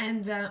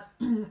 And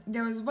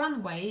there was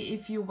one way,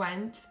 if you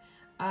went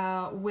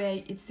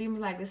where it seems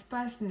like this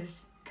person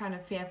is kind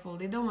of fearful,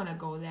 they don't want to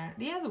go there.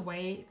 The other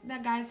way,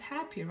 that guy's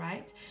happy,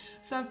 right?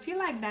 So I feel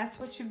like that's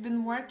what you've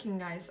been working,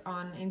 guys,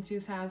 on in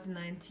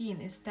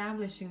 2019,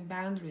 establishing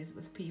boundaries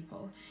with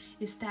people,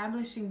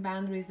 establishing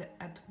boundaries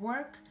at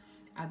work,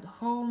 at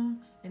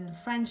home, in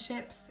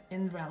friendships,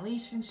 in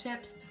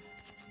relationships.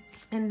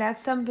 And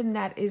that's something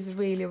that is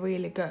really,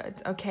 really good,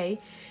 okay?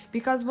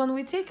 Because when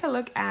we take a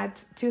look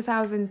at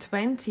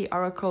 2020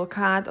 Oracle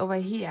card over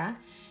here,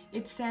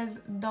 it says,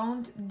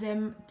 don't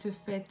dim to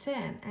fit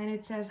in. And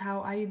it says, how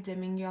are you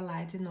dimming your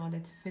light in order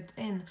to fit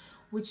in?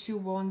 Which you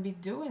won't be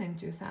doing in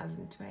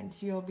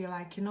 2020. You'll be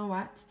like, you know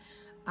what?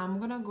 I'm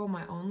gonna go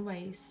my own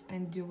ways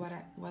and do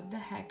what the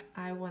heck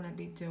I wanna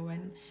be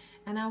doing.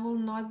 And I will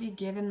not be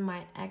giving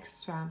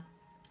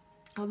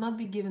I will not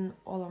be giving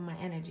all of my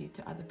energy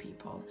to other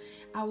people.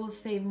 I will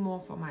save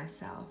more for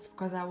myself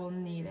because I will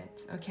need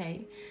it,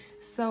 okay?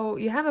 So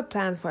you have a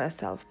plan for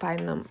yourself, pile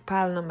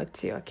number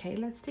 2, okay?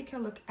 Let's take a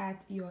look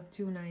at your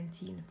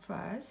 219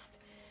 first.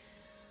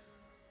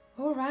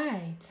 All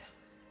right.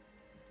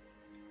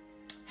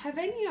 Have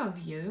any of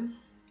you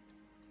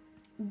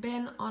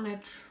been on a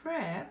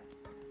trip?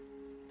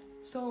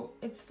 So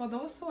it's for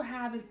those who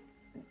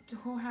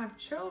have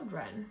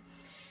children.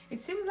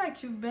 It seems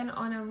like you've been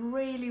on a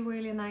really,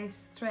 really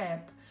nice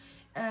trip.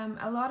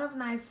 A lot of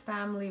nice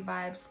family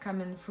vibes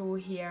coming through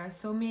here.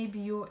 So maybe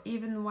you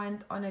even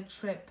went on a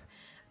trip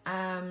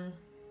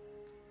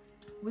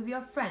with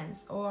your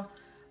friends or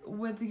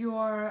with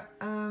your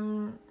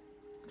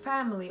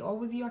family or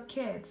with your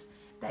kids.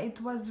 That it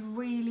was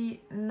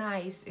really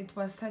nice. It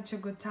was such a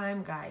good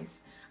time, guys.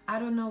 I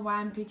don't know why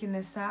I'm picking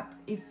this up.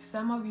 If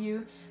some of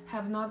you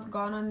have not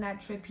gone on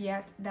that trip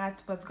yet,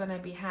 that's what's gonna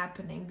be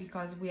happening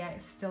because we are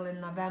still in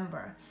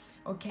November.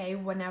 Okay,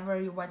 whenever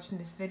you're watching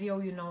this video,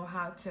 you know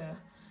how to,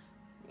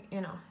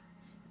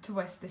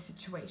 twist the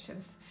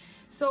situations.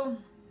 So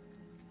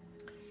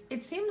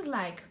it seems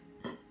like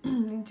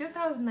in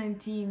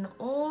 2019,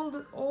 all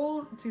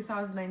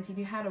 2019,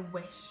 you had a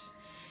wish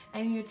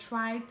and you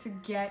tried to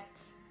get,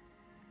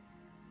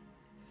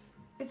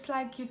 it's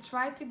like you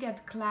try to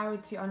get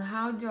clarity on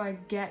how do I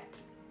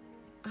get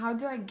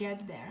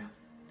there.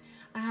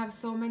 I have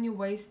so many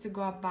ways to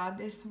go about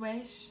this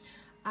wish.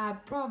 I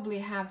probably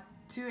have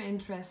 2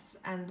 interests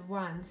and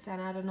wants,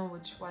 and I don't know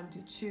which one to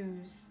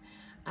choose.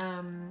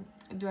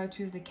 Do I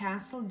choose the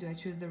castle? Do I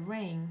choose the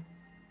ring?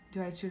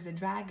 Do I choose the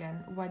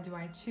dragon? What do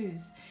I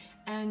choose?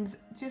 And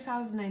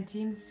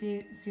 2019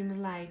 seems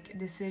like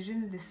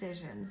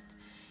decisions.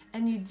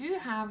 And you do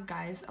have,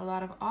 guys, a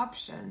lot of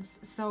options.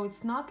 So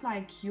it's not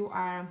like you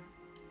are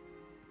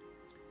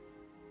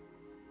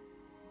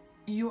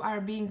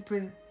being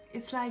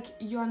it's like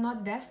you're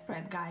not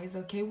desperate, guys,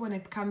 okay, when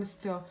it comes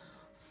to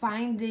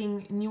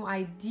finding new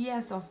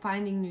ideas or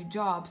finding new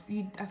jobs.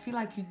 I feel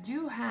like you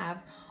do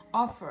have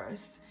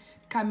offers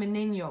coming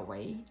in your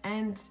way,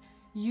 and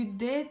you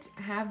did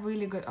have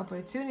really good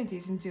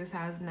opportunities in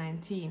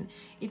 2019.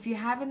 If you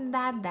haven't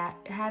had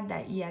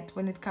that yet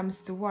when it comes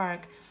to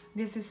work,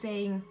 this is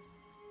saying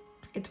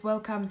it will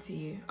come to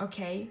you,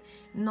 okay?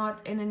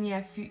 Not in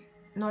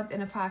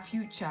a far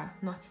future,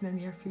 not in the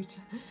near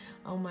future.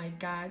 Oh my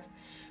God.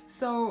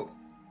 So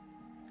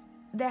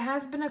there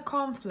has been a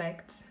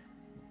conflict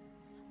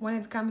when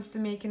it comes to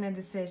making a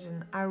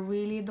decision. I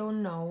really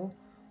don't know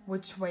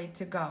which way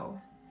to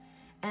go.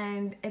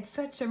 And it's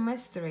such a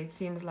mystery, it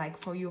seems like,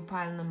 for you,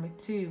 pile number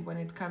 2, when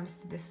it comes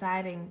to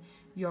deciding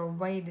your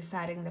way,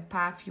 deciding the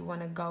path you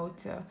want to go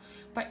to.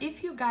 But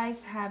if you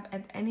guys have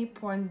at any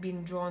point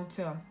been drawn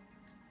to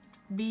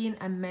being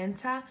a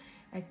mentor,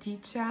 a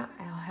teacher,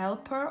 a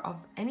helper of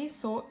any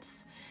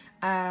sorts,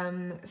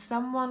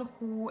 someone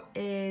who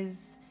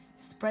is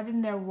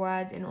spreading their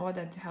word in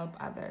order to help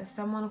others,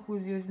 someone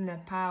who's using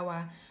their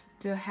power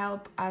to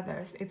help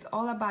others. It's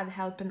all about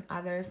helping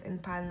others in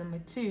pile number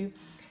 2.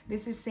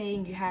 This is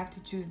saying you have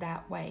to choose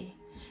that way.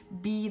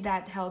 Be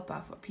that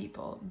helper for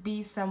people.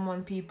 Be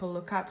someone people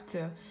look up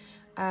to.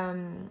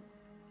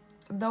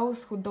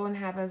 Those who don't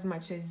have as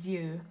much as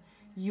you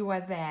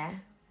are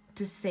there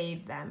to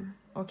save them,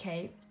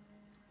 okay?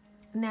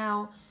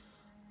 Now,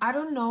 I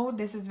don't know,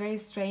 this is very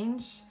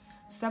strange.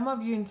 Some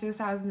of you in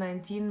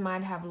 2019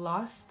 might have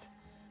lost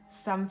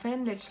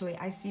something. Literally,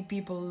 I see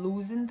people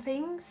losing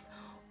things.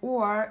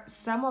 Or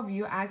some of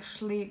you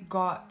actually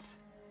got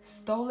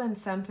stolen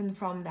something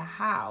from the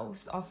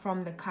house or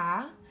from the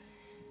car.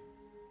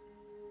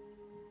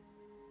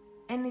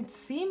 And it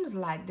seems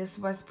like this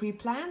was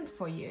pre-planned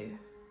for you.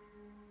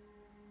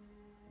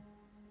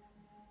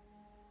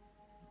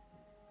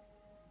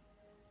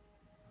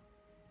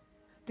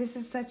 This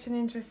is such an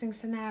interesting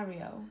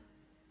scenario.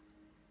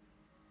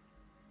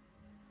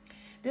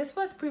 This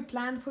was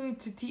pre-planned for you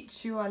to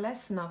teach you a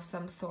lesson of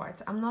some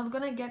sort. I'm not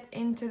gonna get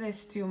into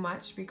this too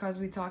much because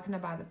we're talking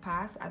about the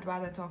past. I'd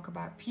rather talk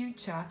about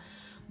future.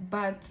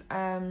 But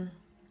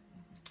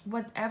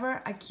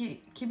whatever, I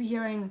keep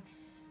hearing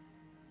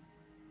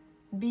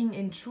being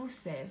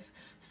intrusive.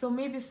 So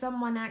maybe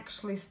someone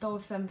actually stole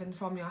something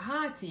from your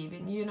heart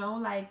even, you know,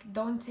 like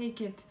don't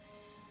take it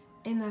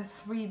in a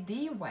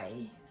 3D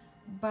way,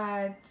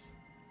 but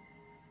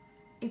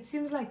it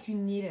seems like you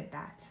needed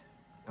that,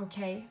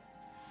 okay?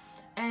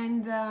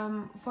 And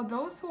for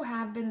those who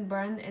have been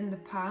burned in the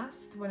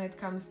past when it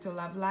comes to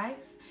love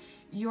life,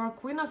 your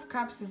Queen of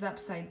Cups is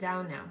upside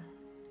down now.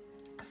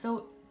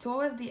 So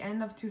towards the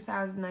end of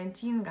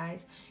 2019,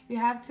 guys, you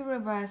have to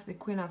reverse the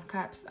Queen of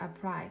Cups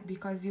upright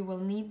because you will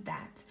need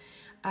that.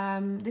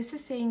 This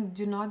is saying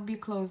do not be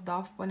closed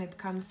off when it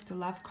comes to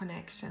love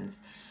connections.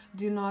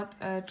 Do not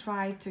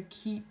try to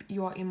keep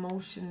your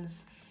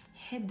emotions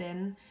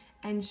hidden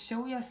and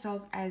show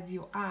yourself as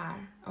you are,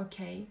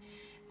 okay?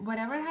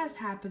 Whatever has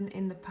happened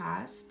in the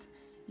past,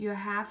 you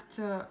have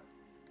to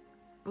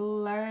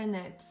learn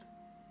it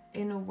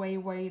in a way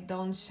where you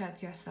don't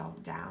shut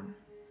yourself down,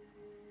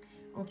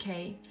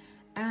 okay?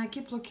 And I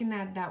keep looking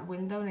at that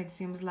window and it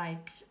seems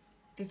like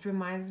it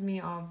reminds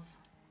me of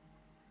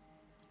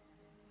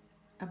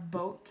a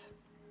boat.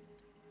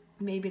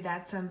 Maybe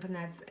that's something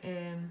that's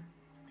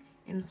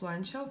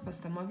influential for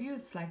some of you.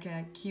 It's like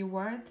a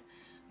keyword.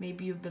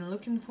 Maybe you've been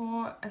looking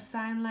for a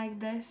sign like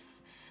this.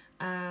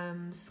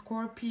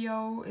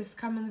 Scorpio is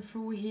coming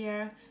through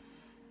here.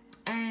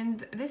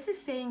 And this is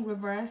saying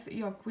reverse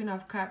your Queen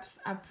of Cups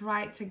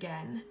upright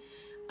again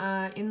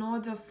in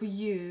order for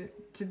you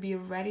to be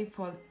ready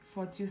for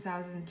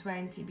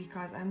 2020,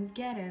 because I'm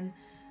getting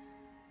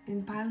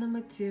in pile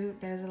number 2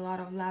 there's a lot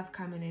of love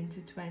coming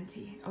into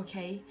 20,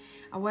 okay?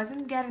 I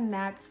wasn't getting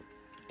that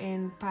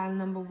in pile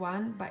number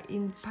 1, but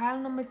in pile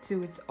number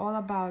 2 it's all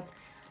about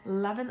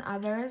loving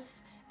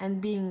others and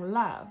being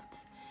loved.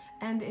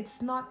 And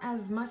it's not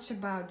as much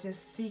about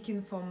just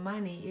seeking for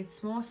money,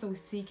 it's more so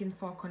seeking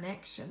for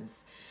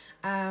connections,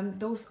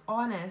 those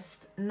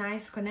honest,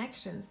 nice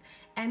connections.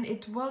 And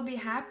it will be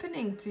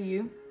happening to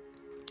you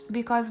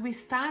because we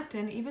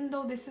starting, even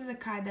though this is a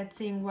card that's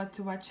saying what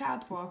to watch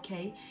out for,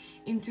 okay,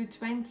 into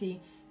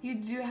 20, you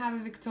do have a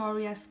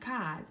victorious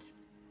card.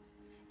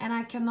 And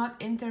I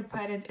cannot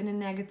interpret it in a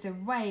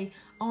negative way,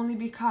 only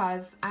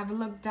because I've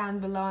looked down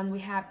below and we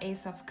have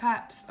Ace of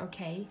Cups,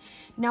 okay?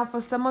 Now, for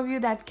some of you,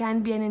 that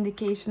can be an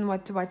indication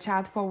what to watch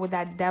out for with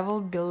that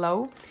devil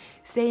below,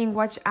 saying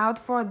watch out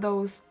for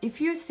those, if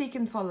you're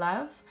seeking for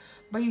love,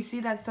 but you see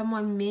that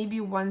someone maybe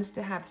wants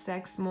to have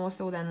sex more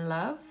so than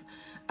love,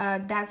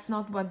 that's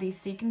not what they're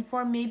seeking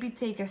for, maybe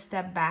take a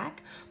step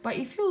back. But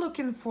if you're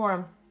looking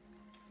for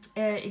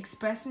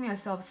expressing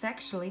yourself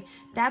sexually,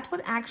 that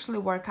would actually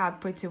work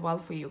out pretty well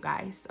for you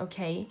guys,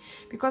 okay?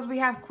 Because we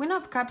have Queen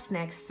of Cups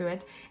next to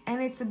it,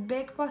 and it's a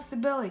big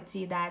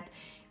possibility that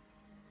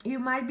you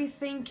might be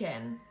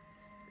thinking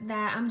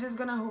that I'm just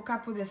gonna hook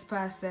up with this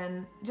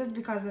person just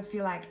because I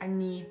feel like I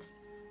need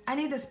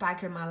a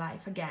spark in my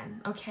life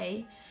again,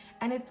 okay?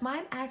 And it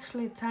might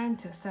actually turn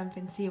to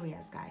something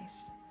serious, guys.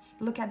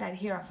 Look at that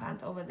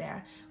Hierophant over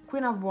there.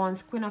 Queen of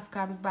Wands, Queen of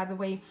Cups. By the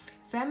way,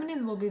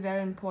 feminine will be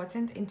very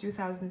important in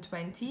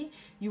 2020.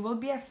 You will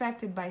be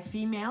affected by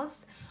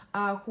females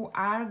who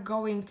are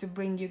going to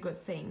bring you good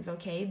things,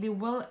 okay? They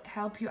will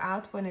help you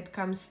out when it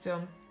comes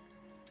to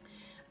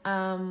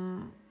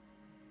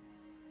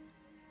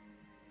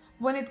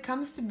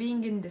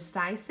being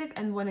indecisive,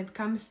 and when it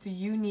comes to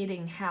you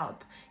needing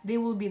help. They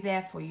will be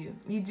there for you.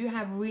 You do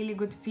have really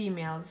good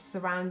females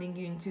surrounding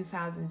you in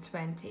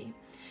 2020.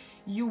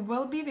 You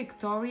will be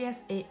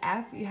victorious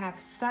AF. You have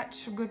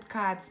such good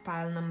cards,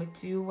 pile number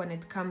 2, when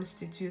it comes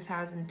to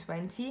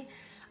 2020.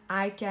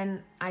 I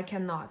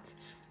cannot.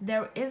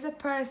 There is a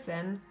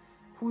person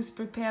who's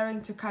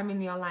preparing to come in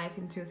your life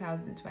in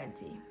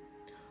 2020,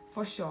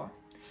 for sure.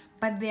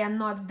 But they are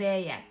not there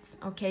yet,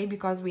 okay?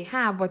 Because we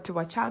have what to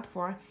watch out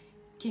for.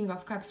 King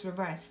of Cups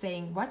reverse,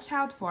 saying watch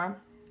out for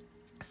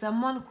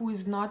someone who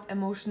is not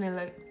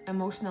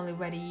emotionally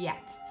ready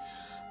yet.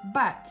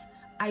 But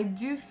I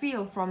do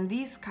feel from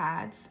these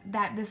cards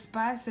that this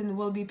person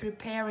will be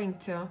preparing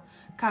to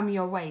come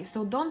your way.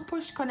 So don't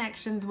push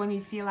connections when you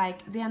see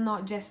like they are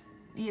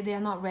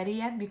not ready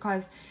yet,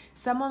 because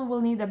someone will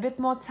need a bit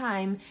more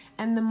time,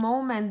 and the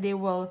moment they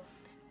will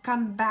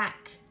come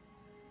back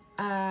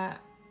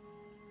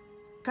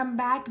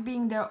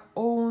being their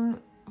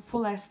own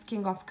fullest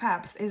King of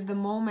Cups is the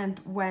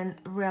moment when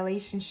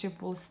relationship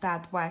will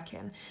start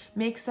working.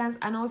 Makes sense?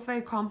 I know it's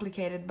very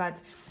complicated, but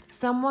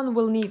someone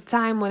will need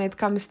time when it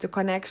comes to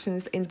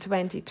connections in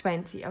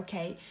 2020,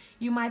 okay?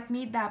 You might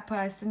meet that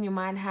person, you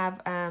might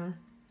have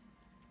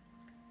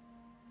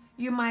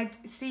you might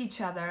see each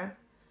other,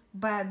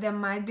 but there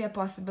might be a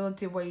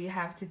possibility where you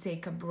have to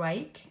take a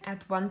break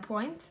at one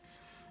point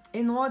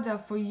in order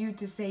for you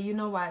to say, you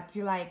know what,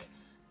 you like,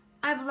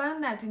 I've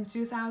learned that in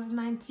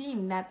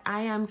 2019, that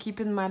I am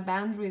keeping my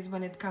boundaries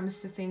when it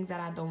comes to things that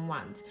I don't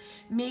want.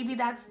 Maybe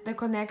that's the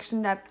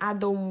connection that I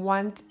don't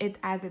want it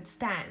as it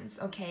stands,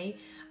 okay?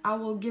 I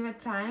will give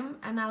it time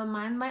and I'll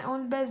mind my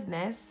own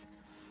business,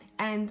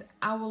 and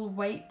I will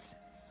wait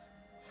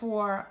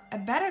for a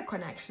better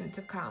connection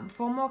to come,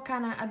 for more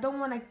kind of, I don't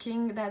want a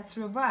king that's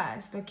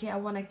reversed, okay? I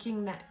want a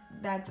king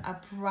that's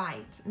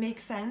upright.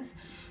 Makes sense?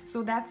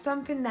 So that's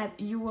something that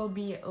you will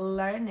be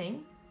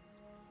learning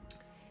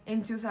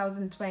in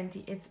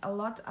 2020. It's a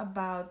lot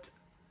about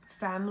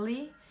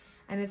family,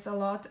 and it's a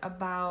lot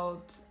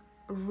about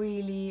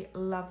really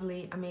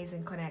lovely,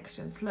 amazing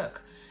connections.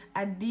 Look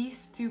at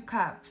these two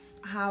cups,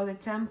 how the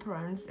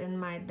temperance in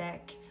my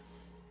deck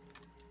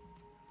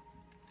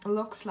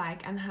looks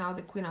like and how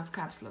the Queen of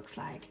Cups looks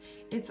like.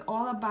 It's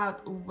all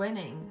about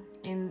winning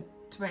in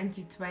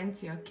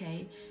 2020,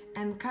 okay?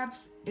 And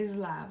cups is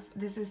love.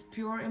 This is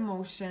pure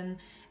emotion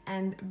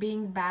and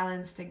being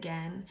balanced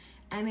again.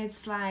 And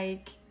it's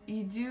like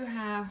you do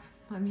have,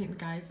 I mean,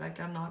 guys, I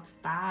cannot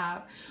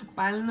stop.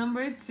 Pile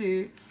number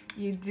 2,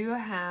 you do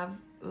have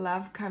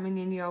love coming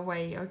in your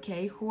way,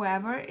 okay?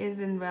 Whoever is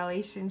in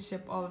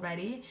relationship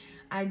already,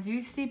 I do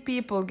see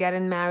people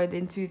getting married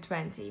in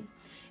 2020.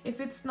 If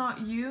it's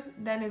not you,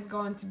 then it's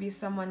going to be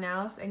someone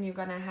else, and you're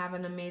gonna have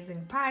an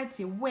amazing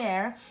party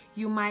where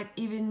you might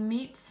even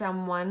meet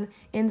someone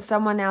in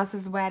someone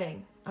else's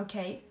wedding,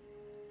 okay?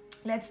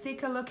 Let's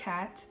take a look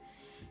at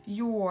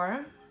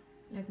your,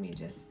 let me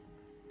just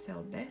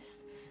tilt this,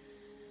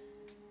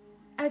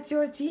 at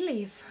your tea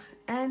leaf.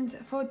 And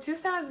for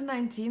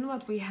 2019,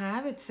 what we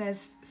have, it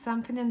says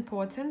something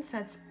important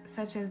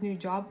such as new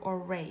job or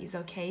raise,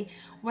 okay?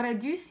 What I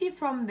do see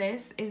from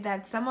this is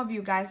that some of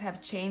you guys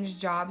have changed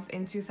jobs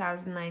in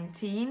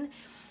 2019,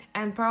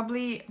 and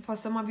probably for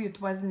some of you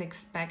it wasn't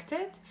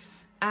expected,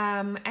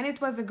 and it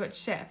was a good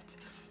shift.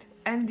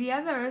 And the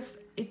others,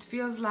 it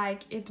feels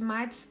like you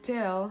might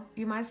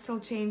still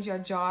change your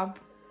job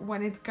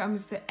when it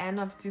comes to end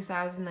of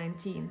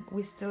 2019.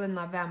 We're still in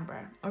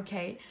November,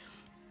 okay?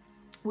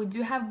 We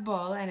do have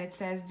Bull, and it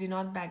says, do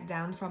not back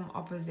down from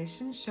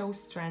opposition, show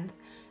strength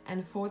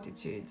and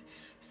fortitude.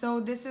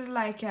 So this is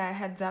like a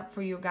heads up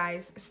for you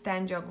guys.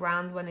 Stand your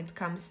ground when it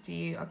comes to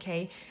you,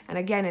 okay? And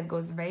again, it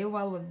goes very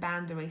well with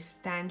boundaries.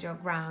 Stand your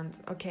ground,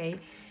 okay?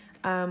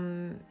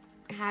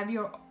 Have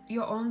your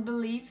own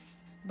beliefs,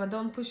 but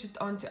don't push it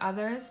onto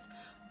others.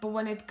 But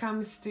when it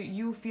comes to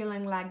you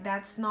feeling like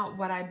that's not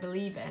what I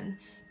believe in,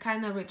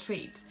 kind of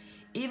retreat.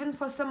 Even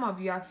for some of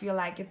you, I feel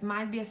like it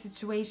might be a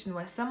situation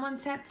where someone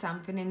said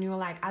something and you're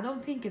like, I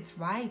don't think it's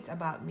right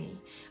about me.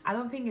 I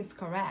don't think it's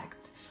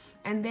correct.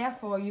 And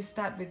therefore, you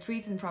start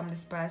retreating from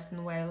this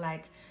person where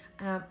like,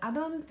 I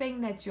don't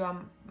think that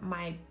you're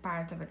my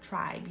part of a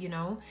tribe, you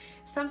know?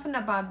 Something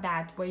about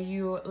that where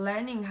you're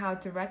learning how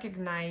to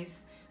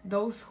recognize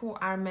those who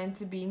are meant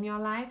to be in your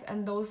life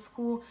and those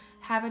who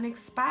have an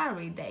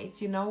expiry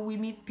date. You know, we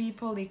meet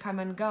people, they come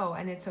and go,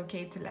 and it's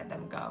okay to let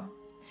them go.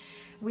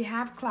 We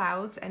have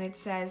clouds, and it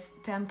says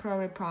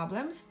temporary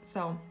problems.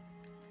 So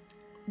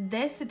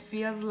this, it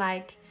feels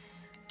like,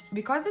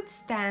 because it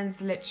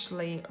stands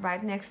literally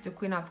right next to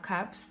Queen of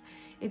Cups,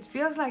 it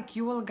feels like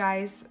you will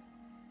guys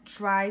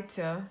try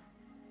to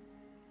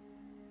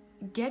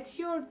get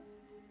your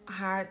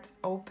heart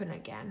open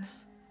again.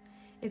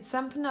 It's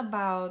something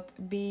about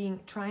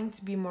trying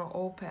to be more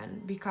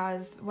open,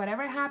 because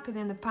whatever happened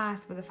in the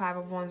past with the Five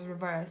of Wands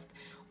reversed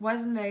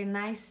wasn't very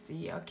nice to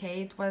you,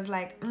 okay? It was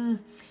like,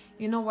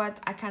 you know what,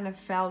 I kind of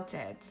felt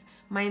it.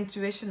 My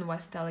intuition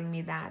was telling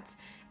me that.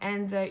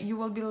 And you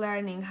will be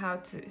learning how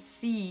to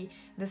see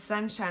the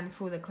sunshine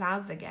through the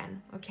clouds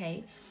again,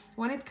 okay?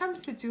 When it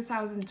comes to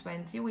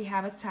 2020, we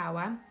have a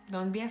tower.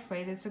 Don't be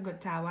afraid, it's a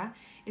good tower.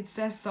 It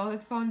says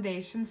solid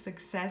foundation,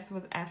 success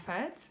with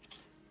effort.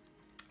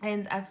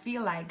 And I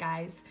feel like,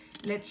 guys,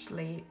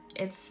 literally,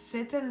 it's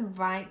sitting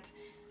right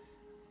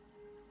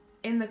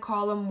in the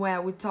column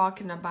where we're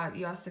talking about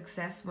your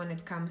success when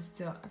it comes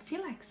to, I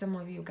feel like some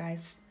of you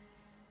guys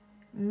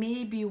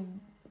maybe,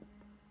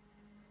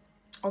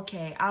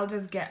 okay, I'll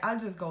just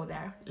go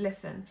there.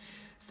 Listen,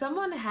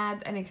 someone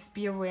had an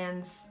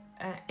experience,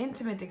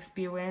 intimate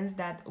experience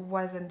that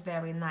wasn't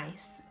very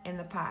nice in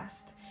the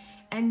past,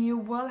 and you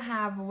will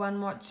have one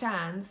more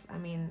chance. I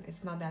mean,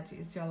 it's not that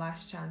it's your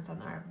last chance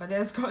on earth, but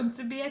there's going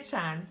to be a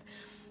chance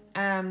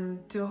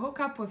to hook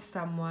up with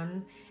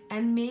someone,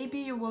 and maybe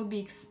you will be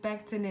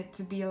expecting it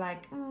to be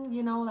like,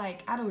 you know,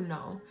 like, I don't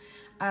know,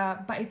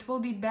 but it will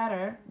be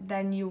better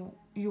than you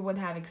would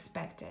have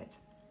expected.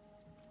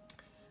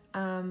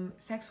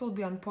 Sex will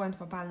be on point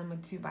for pile number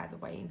 2, by the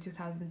way, in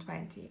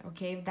 2020,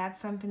 okay? If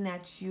that's something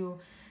that you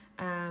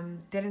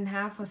didn't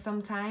have for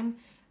some time,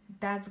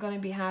 that's gonna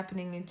be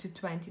happening in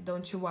 2020,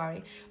 don't you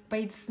worry. But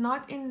it's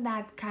not in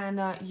that kind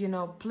of, you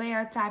know,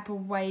 player type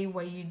of way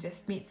where you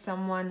just meet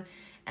someone,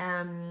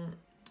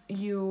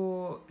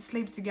 you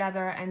sleep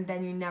together and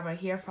then you never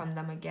hear from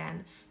them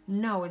again.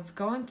 No, it's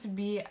going to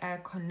be a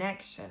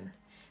connection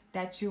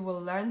that you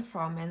will learn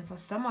from. And for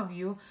some of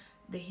you,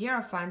 the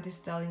Hierophant is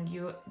telling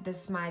you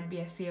this might be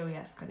a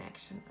serious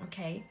connection,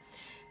 okay?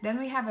 Then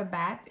we have a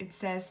bat. It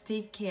says,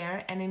 take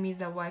care,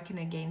 enemies are working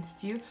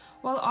against you.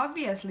 Well,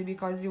 obviously,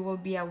 because you will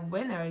be a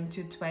winner in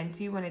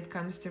 220 when it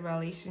comes to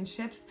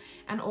relationships,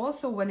 and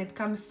also when it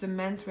comes to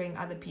mentoring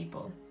other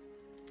people.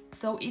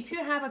 So if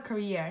you have a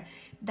career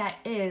that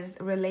is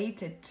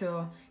related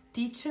to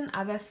teaching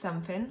others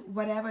something,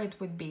 whatever it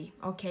would be,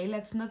 okay,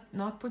 let's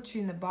not put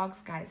you in the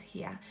box, guys,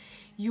 here.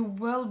 You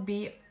will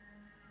be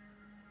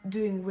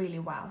doing really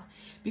well,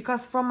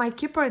 because from my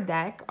Keeper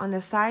deck on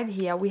the side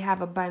here we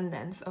have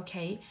abundance,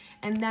 okay,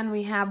 and then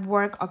we have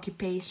work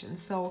occupation.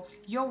 So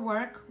your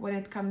work when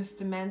it comes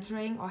to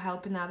mentoring or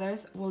helping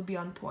others will be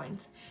on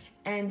point,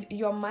 and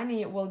your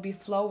money will be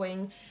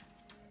flowing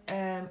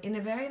in a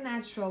very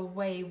natural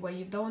way, where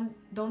you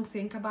don't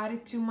think about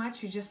it too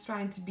much. You're just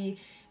trying to be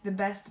the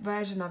best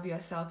version of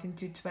yourself in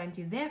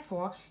 220.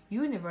 Therefore,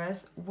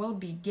 universe will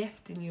be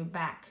gifting you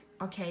back,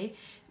 okay,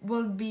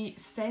 will be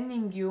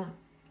sending you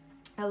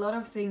a lot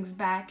of things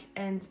back,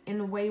 and in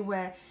a way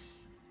where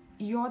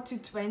your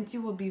 220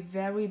 will be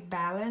very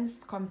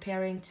balanced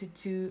comparing to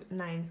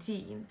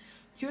 219.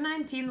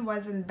 219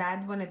 wasn't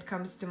bad when it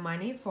comes to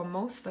money for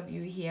most of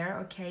you here,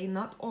 okay,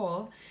 not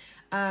all,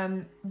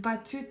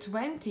 but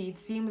 220, it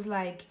seems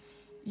like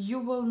you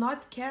will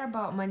not care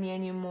about money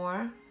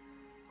anymore,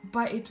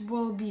 but it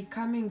will be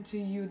coming to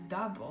you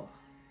double.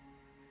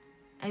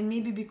 And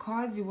maybe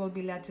because you will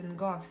be letting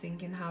go of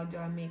thinking, how do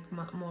I make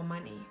more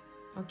money?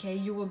 Okay,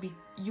 you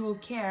will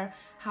care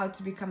how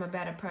to become a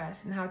better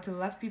person, how to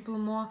love people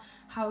more,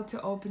 how to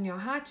open your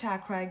heart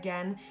chakra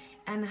again,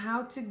 and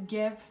how to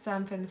give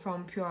something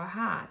from pure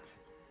heart.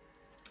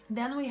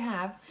 Then we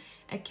have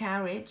a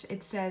carriage.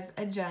 It says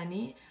a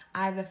journey,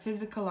 either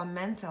physical or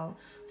mental.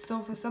 So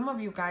for some of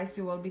you guys,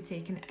 you will be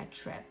taking a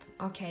trip,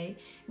 okay?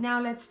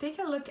 Now let's take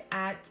a look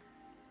at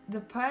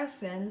the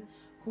person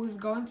who's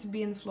going to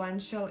be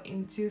influential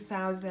in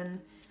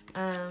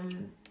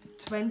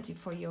 2020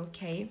 for you,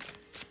 okay?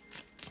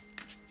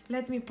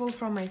 Let me pull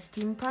from my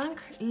steampunk.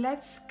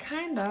 Let's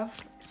kind of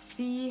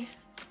see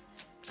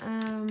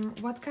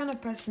what kind of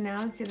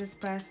personality this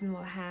person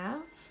will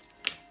have,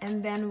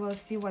 and then we'll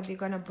see what they're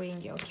gonna bring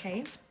you,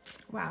 okay?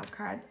 Wow,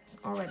 card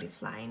already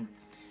flying.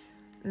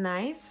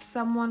 Nice.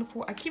 Someone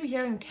who, I keep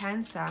hearing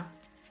Cancer.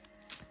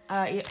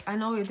 I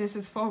know this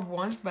is 4 of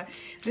Wands, but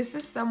this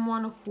is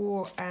someone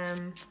who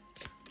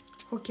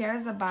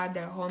cares about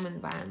their home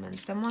environment,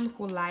 someone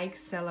who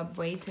likes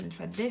celebrating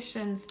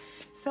traditions,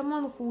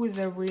 someone who is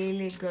a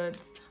really good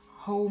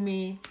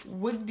homie,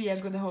 would be a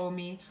good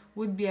homie,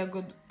 would be a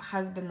good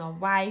husband or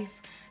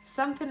wife,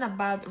 something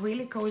about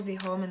really cozy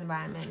home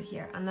environment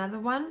here. Another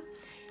one,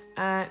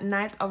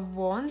 Knight of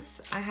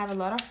Wands. I have a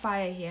lot of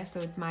fire here, so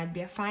it might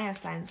be a fire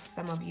sign for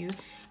some of you,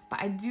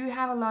 but I do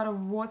have a lot of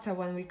water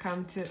when we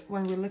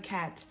look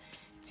at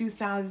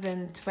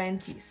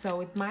 2020,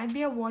 so it might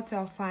be a water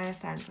or fire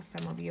sign for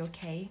some of you,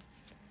 okay?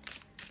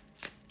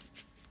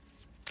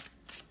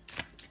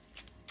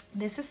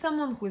 This is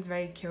someone who is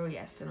very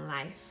curious in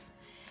life,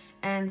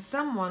 and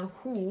someone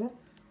who,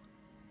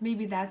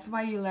 maybe that's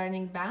why you're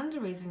learning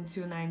boundaries in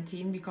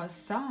 219, because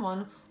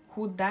someone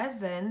who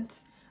doesn't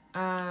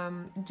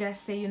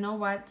just say, you know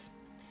what,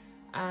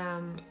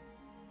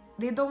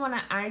 they don't want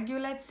to argue,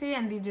 let's say,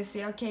 and they just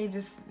say, okay,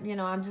 just, you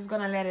know, I'm just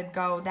gonna let it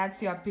go,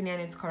 that's your opinion,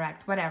 it's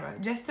correct, whatever,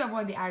 just to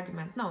avoid the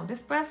argument. No,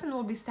 this person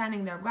will be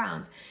standing their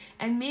ground,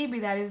 and maybe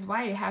that is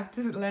why you have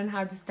to learn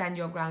how to stand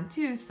your ground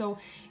too. So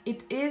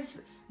it is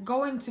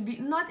going to be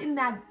not in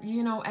that,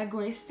 you know,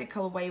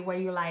 egoistical way where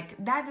you like,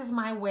 that is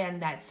my way and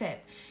that's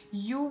it.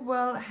 You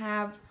will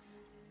have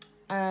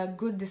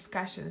good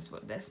discussions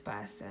with this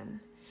person.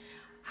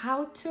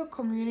 How to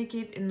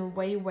communicate in a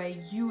way where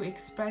you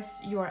express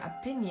your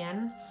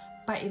opinion,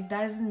 but it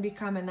doesn't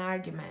become an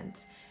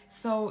argument.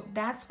 So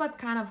that's what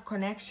kind of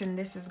connection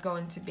this is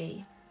going to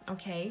be,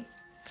 okay?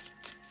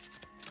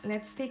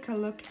 Let's take a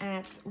look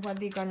at what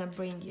they're gonna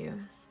bring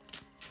you.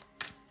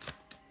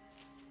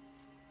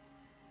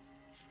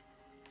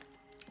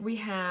 We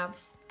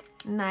have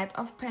Knight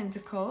of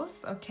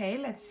Pentacles, okay,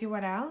 let's see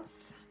what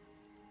else.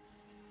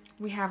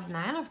 We have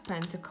 9 of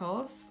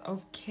Pentacles,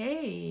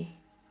 okay.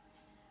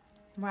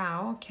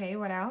 Wow, okay,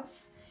 what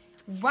else?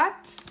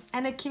 What?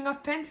 And a King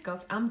of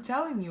Pentacles. I'm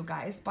telling you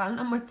guys, pile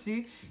number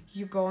 2,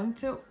 you're going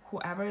to,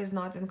 whoever is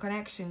not in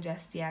connection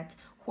just yet,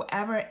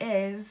 whoever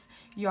is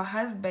your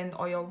husband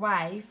or your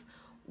wife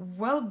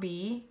will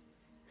be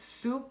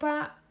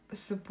super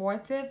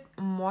supportive,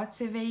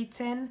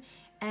 motivating,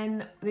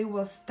 and they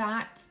will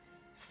start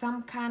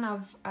some kind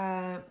of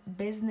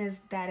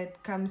business that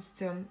it comes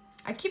to.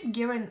 I keep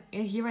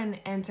hearing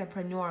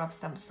entrepreneur of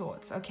some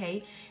sorts,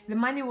 okay? The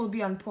money will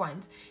be on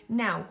point.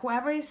 Now,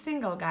 whoever is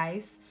single,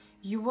 guys,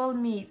 you will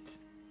meet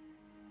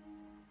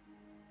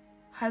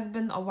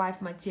husband or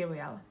wife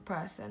material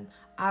person.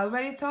 I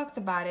already talked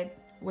about it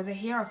with a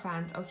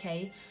Hierophant,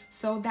 okay?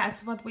 So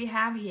that's what we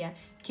have here.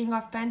 King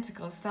of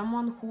Pentacles,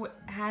 someone who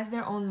has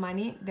their own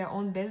money, their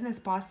own business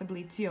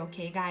possibly too,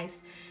 okay guys,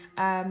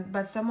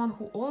 but someone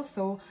who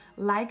also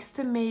likes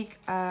to make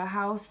a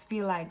house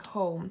feel like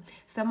home,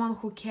 someone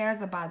who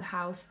cares about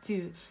house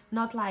too,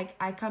 not like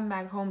I come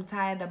back home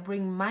tired, I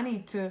bring money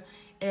to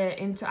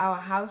into our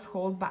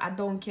household, but I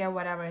don't care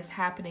whatever is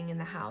happening in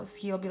the house.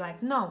 He'll be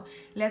like, no,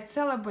 let's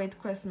celebrate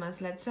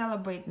Christmas, let's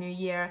celebrate New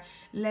Year,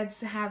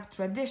 let's have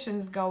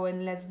traditions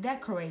going, let's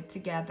decorate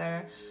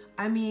together.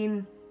 I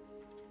mean,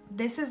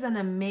 this is an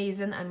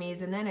amazing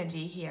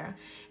energy here.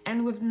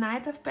 And with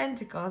Knight of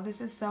Pentacles, this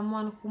is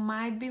someone who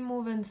might be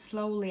moving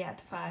slowly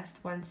at first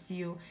once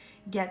you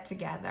get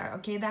together,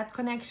 okay? That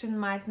connection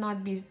might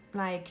not be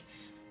like,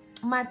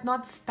 might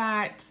not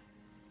start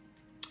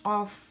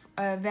off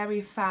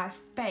very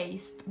fast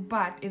paced,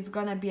 but it's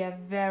gonna be a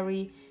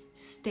very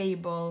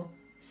stable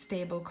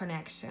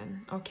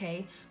connection,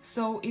 okay?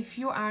 So if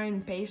you are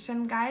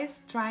impatient,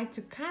 guys, try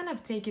to kind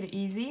of take it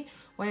easy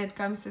when it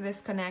comes to this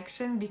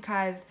connection,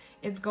 because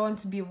it's going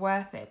to be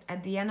worth it.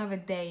 At the end of the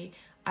day,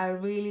 I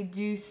really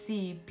do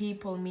see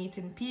people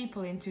meeting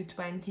people in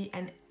 220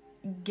 and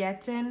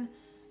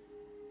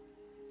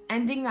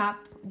ending up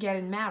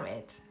getting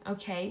married,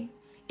 okay?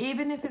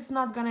 Even if it's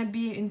not gonna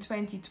be in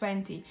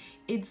 2020,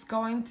 it's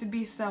going to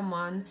be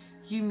someone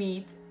you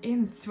meet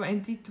in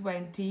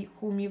 2020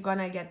 whom you're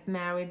gonna get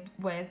married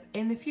with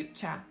in the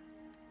future,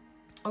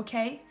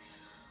 okay?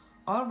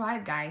 All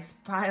right, guys,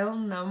 pile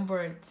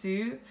number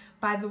 2.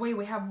 By the way,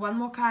 we have one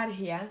more card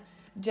here,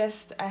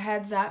 just a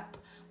heads up.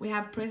 We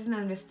have prison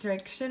and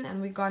restriction,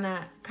 and we're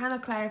gonna kind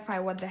of clarify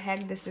what the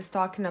heck this is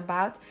talking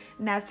about.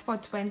 And that's for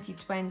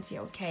 2020,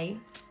 okay?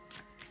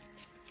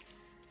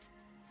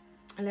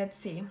 Let's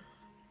see.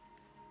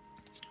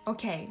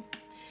 Okay,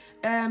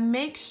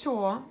 make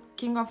sure,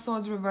 King of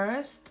Swords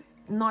reversed,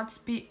 not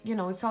speak, you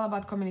know, it's all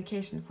about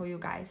communication for you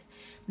guys.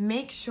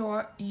 Make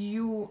sure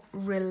you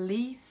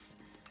release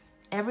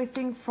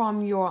everything from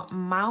your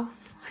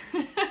mouth.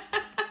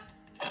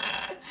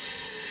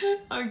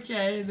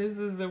 Okay, this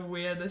is the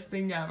weirdest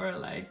thing ever.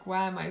 Like,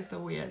 why am I so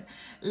weird?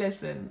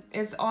 Listen,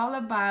 it's all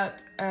about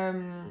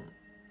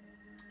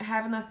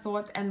having a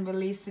thought and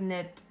releasing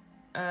it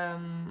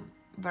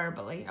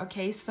verbally,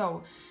 okay?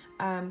 So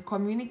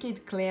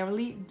communicate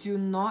clearly. Do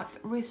not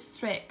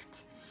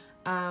restrict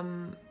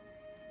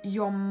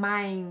your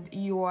mind,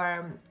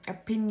 your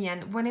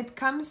opinion. When it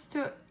comes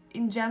to,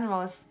 in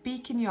general,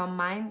 speaking your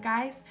mind,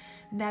 guys,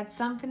 that's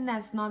something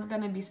that's not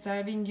gonna be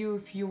serving you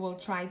if you will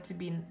try to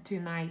be too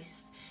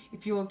nice.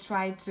 If you will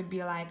try to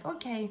be like,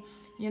 okay,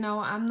 you know,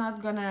 I'm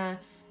not gonna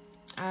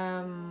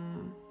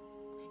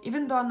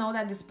even though I know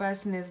that this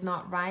person is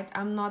not right,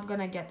 I'm not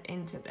gonna get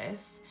into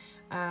this.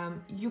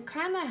 You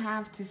kind of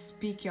have to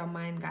speak your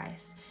mind,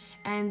 guys,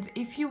 and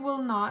if you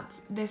will not,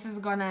 this is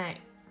gonna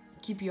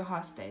keep you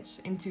hostage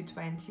in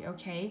 220,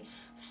 okay?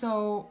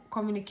 So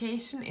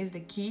communication is the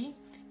key,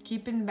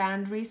 keeping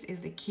boundaries is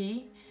the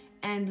key,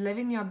 and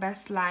living your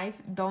best life,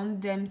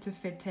 don't dim to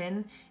fit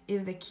in,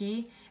 is the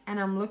key. And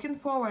I'm looking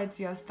forward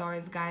to your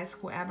stories, guys.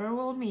 Whoever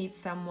will meet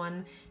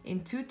someone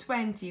in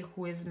 220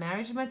 who is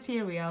marriage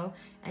material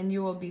and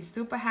you will be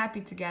super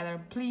happy together,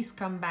 please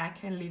come back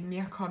and leave me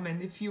a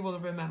comment if you will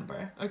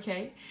remember,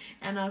 okay?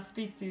 And I'll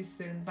speak to you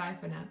soon. Bye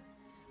for now.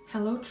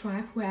 Hello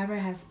tribe, whoever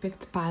has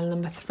picked pile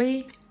number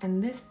 3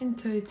 and this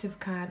intuitive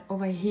card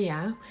over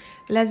here,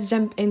 let's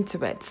jump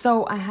into it.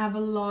 So I have a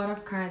lot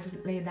of cards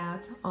laid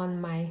out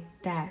on my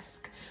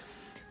desk.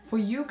 For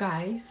you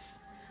guys,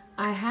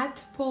 I had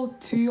to pull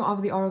 2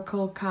 of the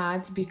oracle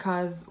cards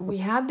because we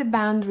had the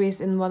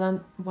boundaries in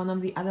one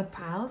of the other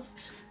piles,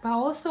 but I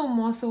also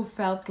more so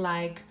felt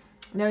like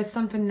there is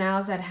something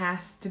else that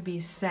has to be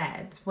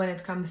said when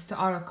it comes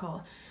to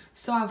oracle.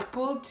 So I've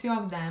pulled 2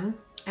 of them.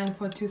 And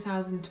for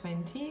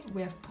 2020,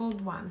 we have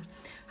pulled 1.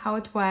 How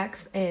it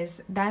works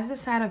is, that's the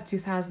side of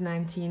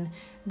 2019,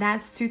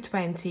 that's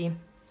 220.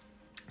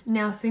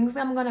 Now, things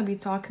I'm going to be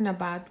talking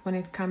about when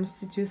it comes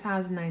to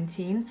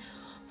 2019,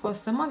 for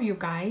some of you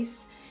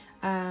guys,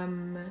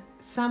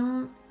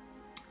 some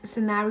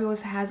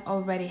scenarios has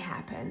already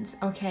happened,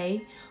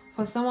 okay?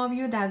 For some of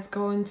you, that's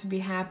going to be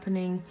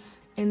happening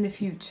in the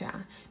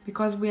future,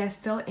 because we are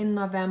still in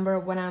November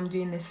when I'm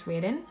doing this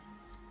reading.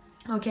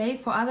 Okay,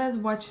 for others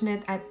watching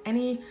it at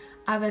any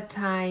other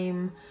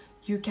time,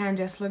 you can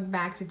just look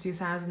back to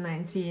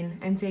 2019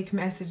 and take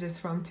messages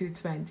from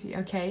 220,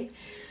 okay?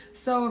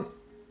 So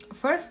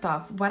first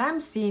off, what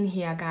I'm seeing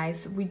here,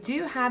 guys, we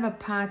do have a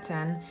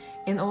pattern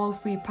in all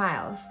 3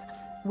 piles,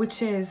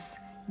 which is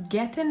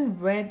getting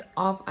rid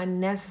of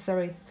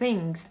unnecessary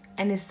things,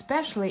 and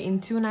especially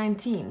in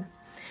 219,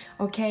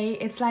 okay?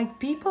 It's like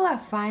people are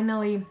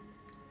finally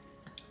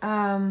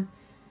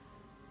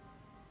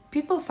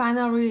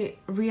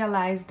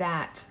realize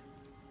that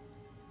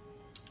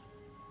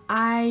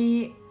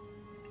I'm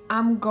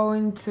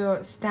going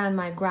to stand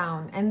my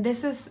ground. And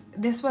this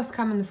was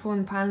coming through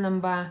in pile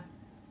number,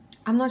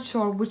 I'm not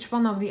sure which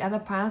one of the other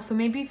piles, so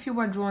maybe if you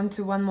were drawn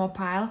to one more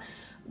pile,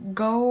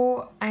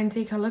 go and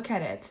take a look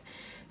at it.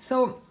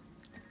 So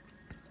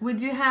we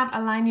do have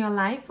align your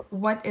life,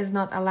 what is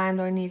not aligned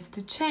or needs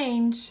to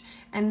change,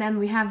 and then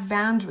we have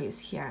boundaries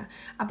here.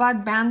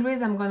 About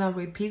boundaries, I'm gonna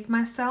repeat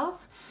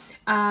myself.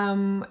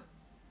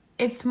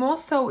 It's more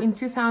so in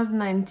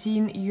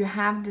 2019 you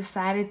have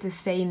decided to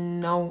say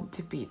no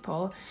to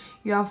people.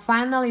 You are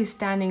finally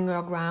standing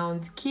your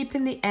ground,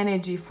 keeping the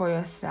energy for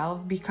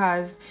yourself,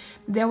 because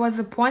there was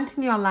a point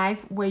in your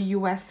life where you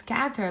were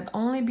scattered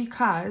only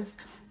because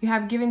you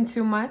have given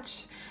too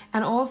much.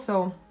 And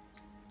also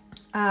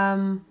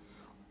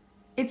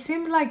it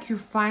seems like you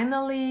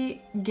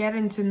finally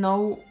getting to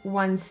know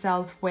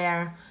oneself,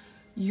 where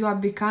you are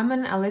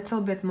becoming a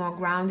little bit more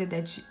grounded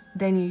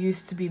than you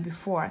used to be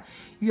before.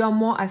 You are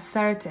more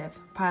assertive,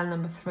 pile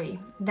number 3.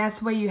 That's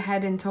where you're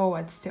heading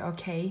towards to,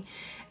 okay?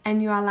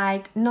 And you are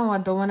like, no, I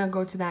don't want to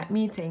go to that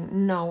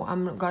meeting. No,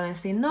 I'm gonna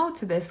say no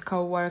to this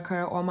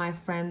coworker or my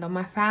friend or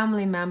my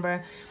family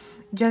member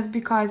just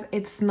because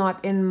it's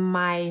not in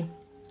my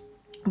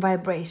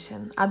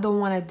vibration. I don't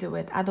want to do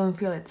it. I don't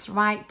feel it's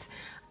right.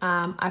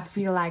 I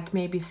feel like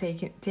maybe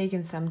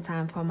taking some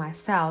time for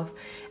myself.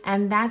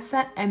 And that's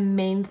a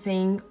main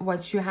thing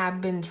what you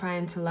have been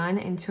trying to learn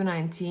in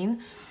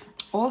 2019.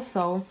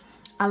 Also,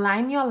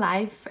 align your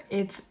life,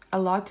 it's a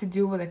lot to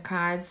do with the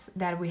cards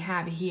that we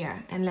have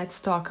here, and let's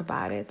talk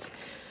about it.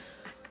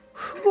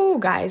 Whew,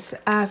 guys,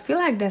 I feel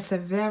like there's a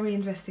very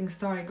interesting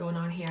story going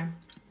on here.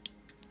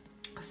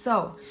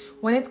 So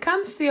when it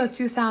comes to your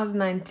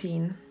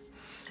 2019,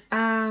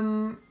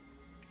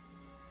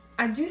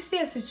 I do see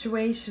a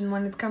situation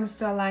when it comes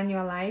to align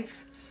your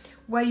life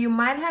where you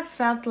might have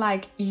felt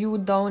like you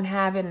don't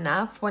have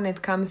enough when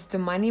it comes to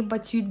money,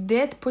 but you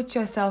did put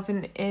yourself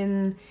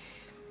in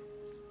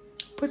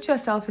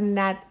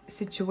that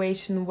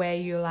situation where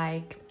you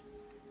like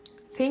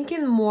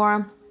thinking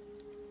more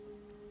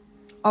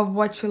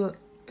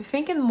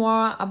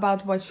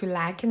about what you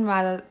lack in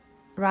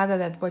rather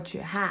than what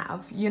you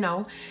have, you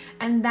know.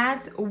 And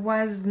that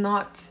was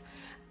not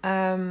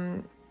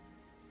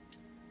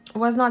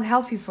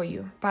healthy for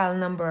you, pile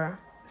number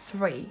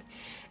 3.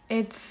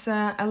 It's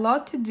a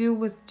lot to do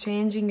with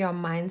changing your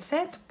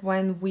mindset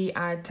when we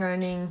are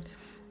turning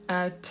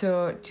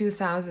to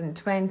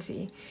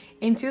 2020.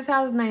 In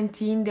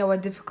 2019, there were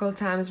difficult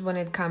times when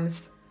it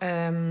comes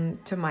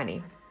to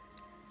money.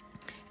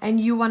 And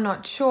you were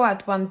not sure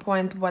at one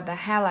point what the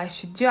hell I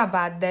should do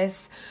about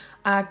this.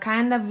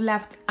 Kind of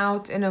left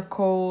out in a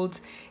cold,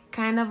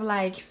 kind of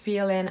like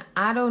feeling,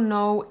 I don't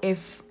know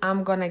if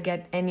I'm gonna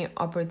get any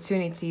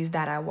opportunities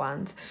that I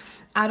want.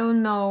 I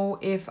don't know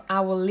if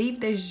I will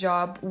leave this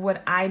job, would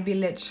I be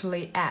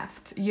literally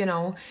effed, you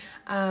know.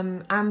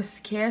 I'm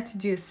scared to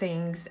do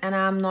things and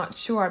I'm not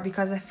sure,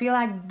 because I feel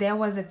like there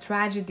was a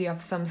tragedy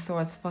of some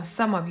sorts for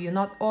some of you,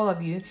 not all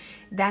of you,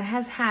 that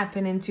has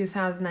happened in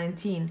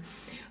 2019.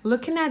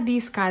 Looking at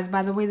these cards,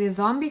 by the way, the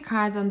zombie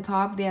cards on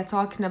top, they are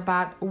talking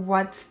about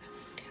what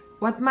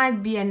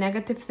might be a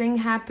negative thing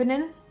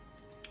happening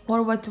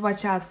or what to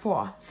watch out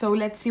for. So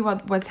let's see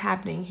what's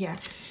happening here.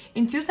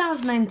 In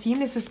 2019,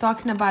 this is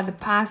talking about the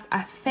past,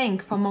 I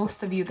think, for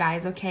most of you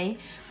guys, okay?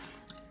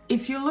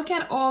 If you look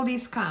at all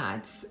these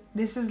cards,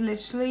 this is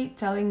literally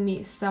telling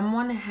me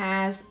someone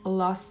has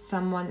lost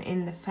someone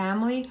in the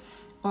family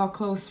or a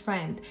close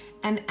friend,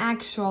 an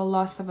actual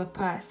loss of a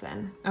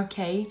person,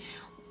 okay?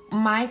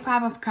 My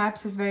 5 of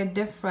Cups is very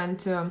different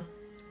to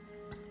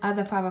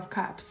other 5 of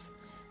Cups,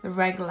 the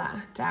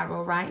regular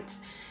tarot, right?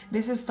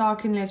 This is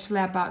talking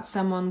literally about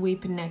someone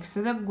weeping next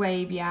to the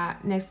grave, yeah,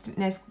 next to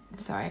the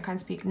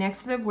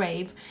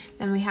grave.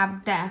 Then we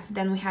have death,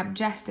 then we have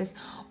justice.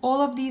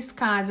 All of these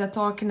cards are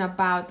talking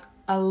about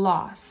a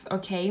loss,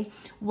 okay?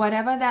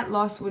 Whatever that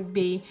loss would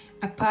be,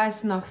 a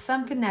person of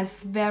something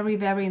that's very,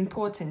 very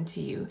important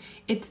to you.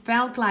 It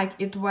felt like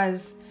it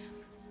was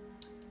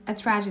a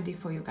tragedy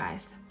for you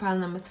guys, pile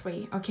number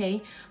 3,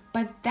 okay?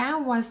 But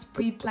that was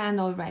pre-planned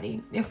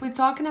already. If we're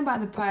talking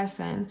about the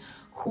person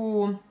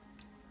who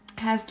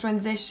has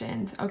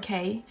transitioned,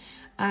 okay,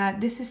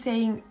 this is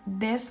saying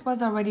this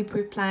was already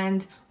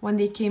pre-planned when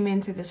they came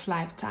into this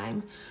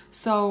lifetime.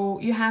 So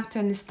you have to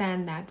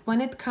understand that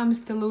when it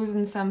comes to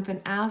losing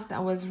something else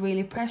that was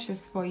really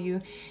precious for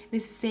you,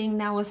 this is saying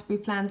that was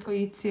pre-planned for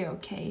you too,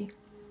 okay?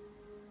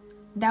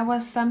 That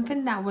was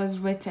something that was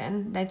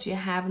written that you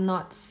have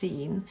not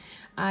seen.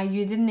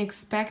 You didn't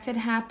expect it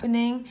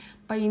happening,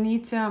 but you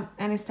need to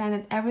understand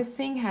that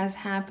everything has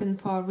happened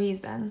for a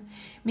reason.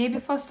 Maybe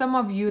for some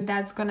of you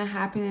that's gonna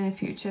happen in the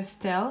future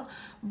still,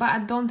 but I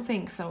don't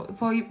think so.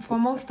 For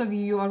most of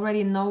you, you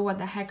already know what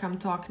the heck I'm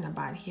talking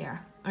about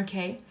here,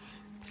 okay?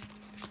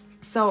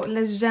 So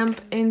let's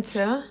jump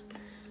into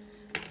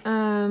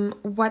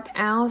what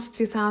else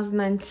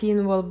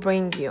 2019 will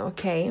bring you,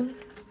 okay?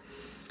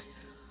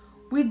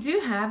 We do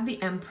have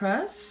the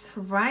Empress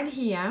right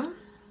here,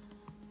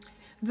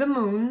 the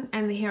Moon,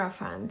 and the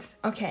Hierophant.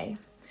 Okay,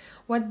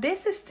 what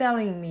this is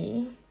telling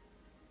me,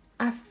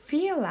 I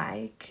feel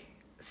like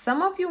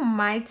some of you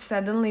might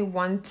suddenly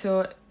want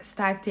to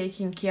start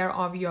taking care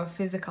of your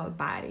physical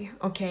body,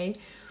 okay?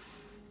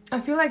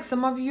 I feel like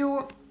some of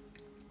you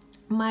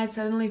might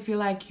suddenly feel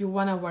like you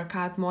want to work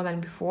out more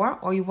than before,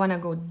 or you want to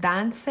go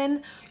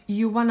dancing,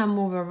 you want to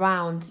move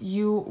around,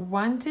 you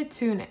want to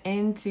tune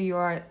into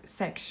your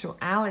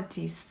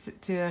sexuality,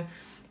 to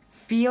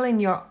feeling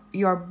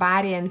your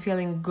body and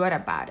feeling good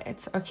about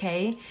it.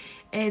 Okay,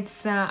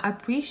 it's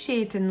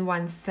appreciating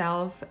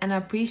oneself and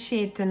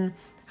appreciating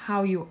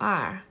how you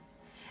are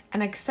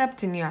and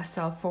accepting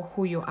yourself for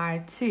who you are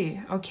too.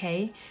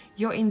 Okay,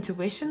 your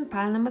intuition,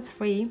 pile number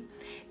 3,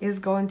 is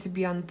going to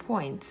be on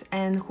point,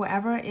 and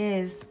whoever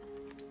is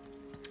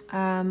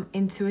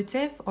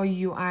intuitive, or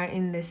you are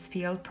in this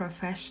field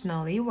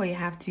professionally where you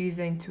have to use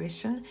your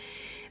intuition,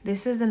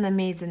 this is an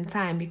amazing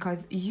time,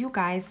 because you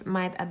guys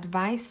might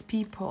advise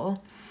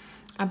people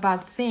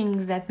about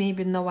things that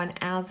maybe no one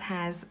else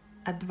has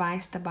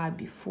advised about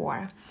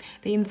before.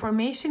 The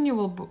information you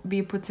will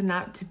be putting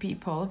out to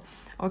people,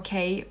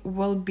 okay,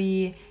 will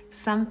be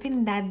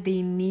something that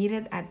they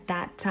needed at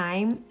that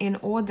time in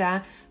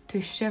order to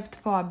shift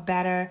for a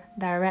better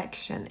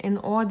direction, in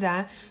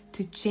order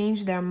to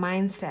change their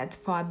mindset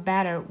for a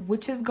better,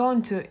 which is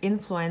going to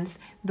influence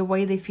the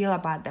way they feel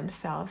about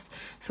themselves.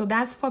 So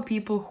that's for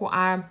people who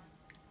are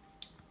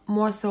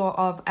more so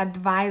of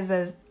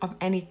advisors of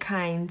any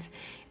kind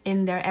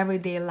in their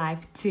everyday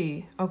life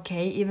too,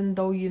 okay? Even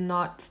though you're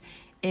not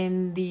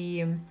in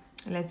the,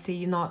 let's say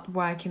you're not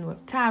working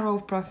with tarot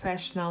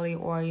professionally,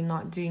 or you're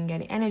not doing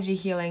any energy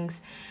healings,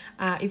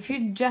 if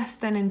you're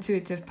just an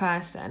intuitive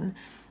person,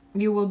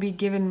 you will be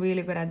given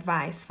really good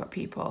advice for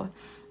people.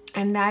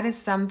 And that is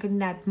something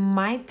that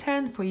might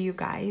turn for you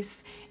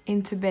guys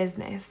into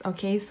business,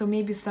 okay? So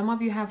maybe some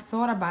of you have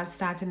thought about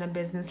starting a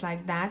business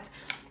like that,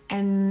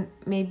 and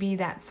maybe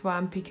that's why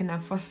I'm picking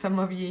up for some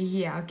of you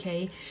here,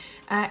 okay?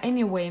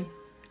 Anyway,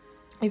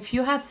 if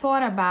you had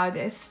thought about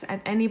this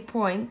at any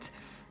point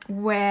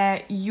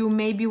where you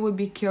maybe would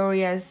be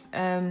curious,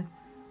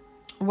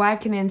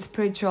 working in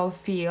spiritual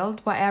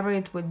field, whatever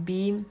it would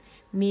be,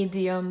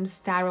 mediums,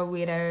 tarot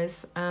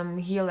readers,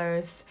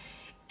 healers,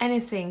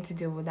 anything to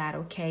do with that,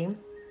 okay?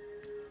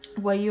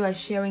 Where you are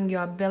sharing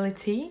your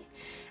ability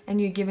and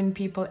you're giving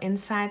people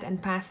insight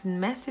and passing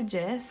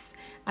messages,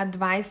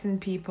 advising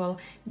people,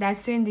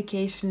 that's your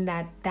indication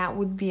that that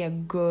would be a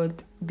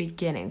good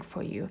beginning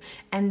for you.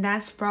 And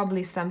that's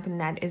probably something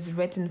that is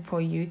written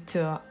for you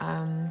to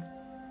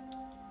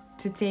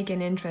take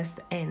an interest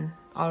in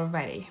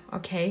already,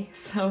 okay?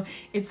 So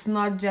it's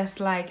not just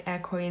like a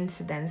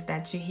coincidence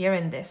that you're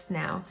hearing this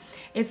now.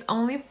 It's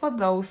only for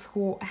those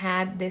who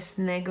had this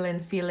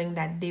niggling feeling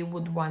that they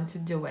would want to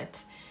do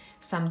it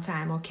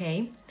sometime,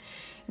 okay?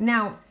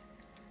 Now,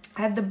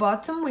 at the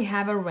bottom we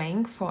have a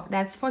ring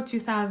that's for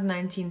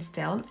 2019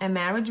 still. A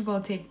marriage will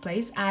take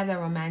place, either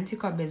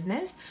romantic or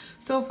business.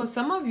 So for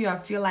some of you, I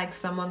feel like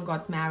someone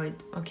got married,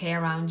 okay,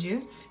 around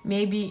you.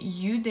 Maybe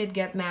you did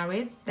get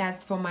married,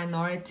 that's for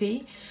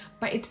minority.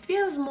 But it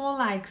feels more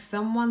like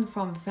someone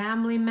from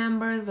family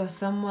members or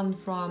someone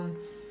from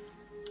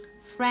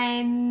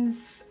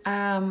friends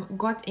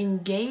got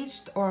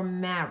engaged or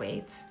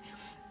married.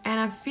 And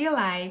I feel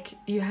like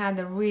you had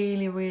a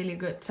really, really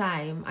good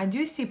time. I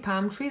do see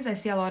palm trees, I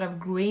see a lot of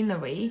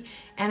greenery,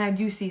 and I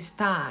do see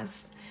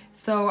stars.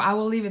 So I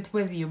will leave it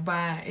with you,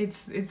 but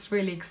it's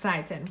really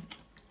exciting.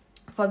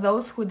 For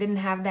those who didn't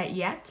have that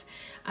yet,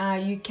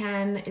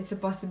 it's a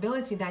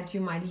possibility that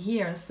you might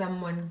hear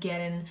someone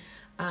getting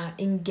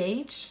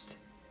engaged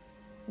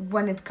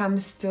when it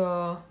comes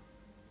to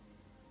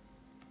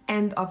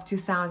end of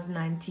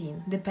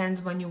 2019.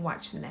 Depends when you're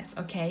watching this,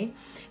 okay?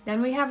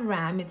 Then we have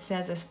Ram. It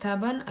says a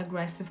stubborn,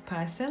 aggressive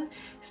person.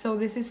 So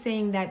this is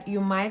saying that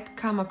you might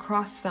come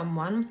across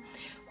someone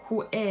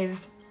who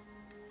is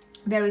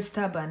very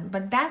stubborn.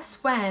 But that's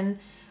when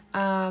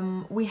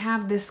we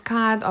have this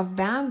card of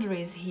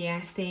boundaries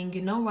here, saying,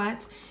 you know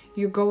what?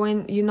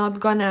 You're not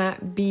gonna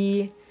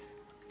be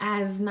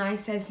as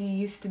nice as you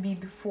used to be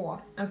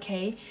before,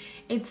 okay?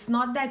 It's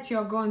not that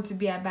you're going to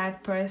be a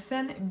bad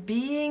person.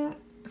 Being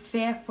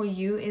fair for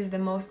you is the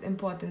most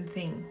important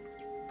thing.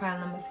 Pile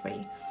number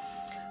 3.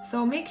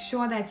 So make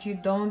sure that you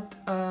don't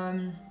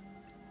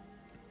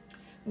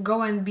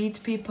go and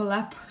beat people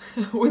up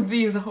with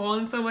these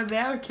horns over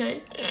there,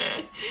 okay?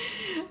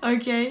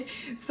 Okay,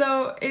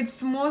 so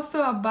it's more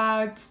so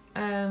about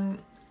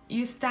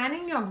you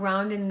standing your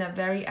ground in a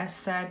very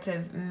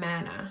assertive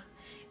manner,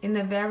 in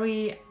a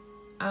very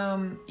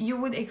you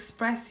would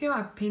express your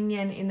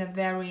opinion in a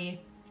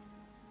very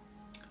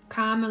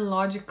calm and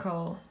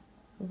logical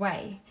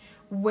way,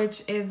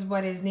 which is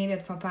what is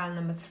needed for pile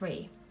number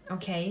 3,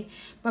 okay?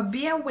 But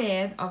be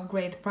aware of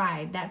great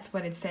pride. That's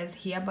what it says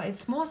here, but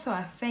it's more so,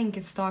 I think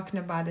it's talking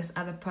about this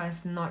other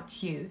person,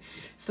 not you.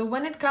 So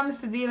when it comes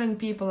to dealing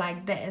people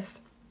like this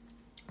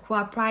who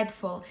are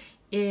prideful,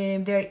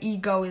 their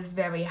ego is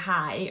very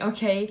high,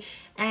 okay,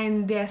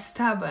 and they're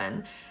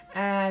stubborn,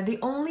 they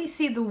only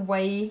see the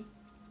way,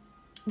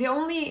 they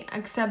only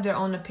accept their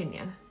own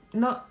opinion,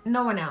 no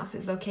one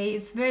else's, okay?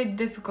 It's very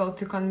difficult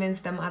to convince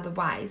them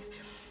otherwise.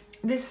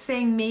 This is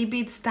saying maybe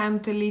it's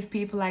time to leave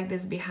people like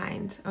this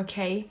behind,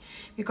 okay?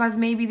 Because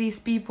maybe these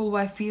people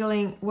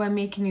were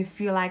making you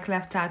feel like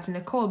left out in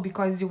the cold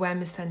because you were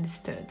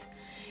misunderstood,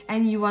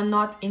 and you are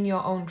not in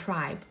your own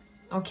tribe.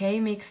 Okay,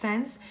 makes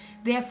sense?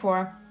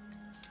 Therefore,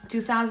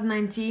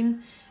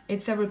 2019,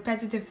 it's a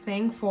repetitive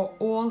thing for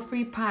all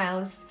three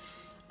piles.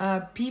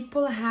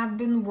 People have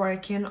been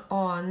working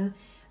on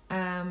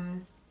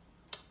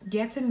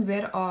getting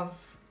rid of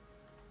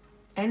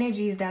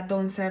energies that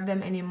don't serve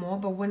them anymore.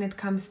 But when it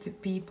comes to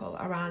people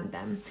around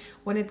them,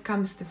 when it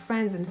comes to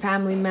friends and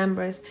family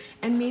members,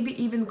 and maybe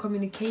even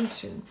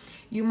communication,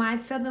 you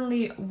might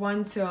suddenly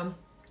want to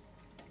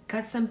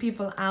cut some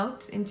people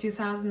out in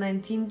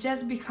 2019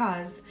 just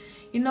because,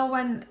 you know,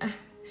 when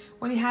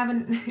you have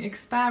an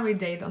expiry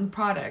date on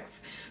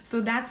products.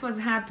 So that's what's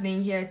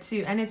happening here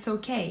too, and it's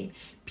okay.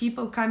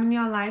 People come in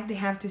your life, they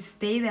have to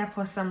stay there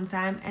for some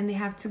time and they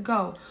have to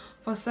go.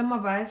 For some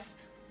of us,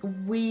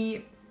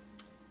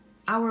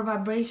 our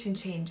vibration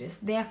changes.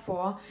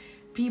 Therefore,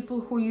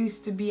 people who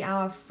used to be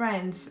our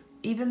friends,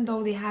 even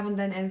though they haven't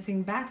done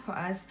anything bad for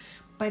us,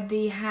 but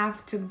they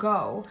have to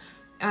go.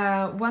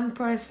 One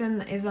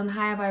person is on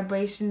higher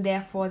vibration,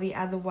 therefore the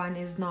other one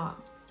is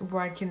not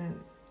working,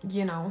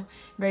 you know,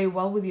 very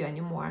well with you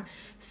anymore.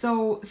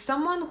 So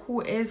someone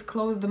who is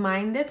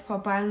closed-minded for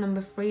pile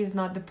number 3 is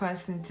not the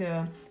person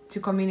to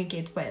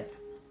communicate with.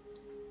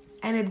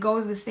 And it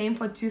goes the same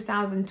for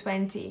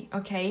 2020,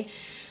 okay?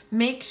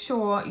 Make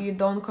sure you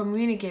don't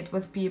communicate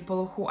with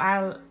people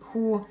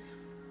who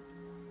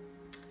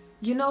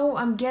you know,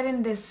 I'm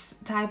getting this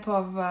type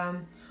of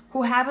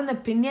who have an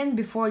opinion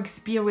before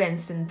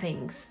experiencing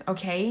things,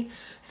 okay?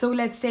 So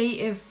let's say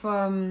if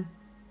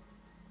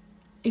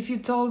you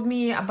told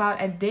me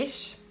about a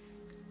dish,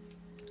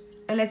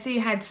 let's say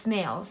you had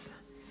snails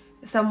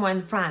somewhere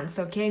in France,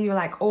 okay, and you're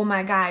like, oh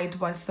my god, it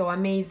was so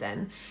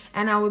amazing,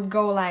 and I would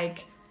go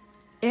like,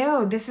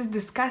 ew, this is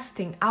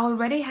disgusting. I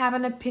already have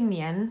an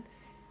opinion,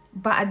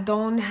 but I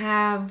don't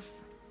have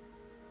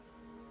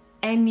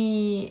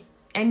anywhere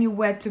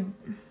to,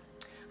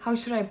 how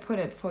should I put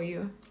it for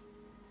you?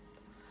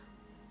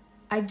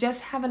 I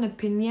just have an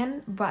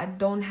opinion, but I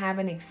don't have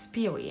an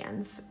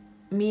experience,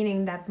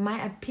 meaning that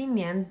my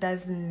opinion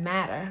doesn't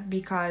matter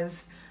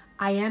because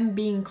I am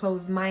being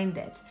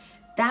closed-minded.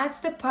 That's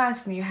the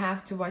person you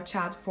have to watch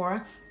out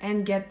for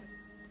and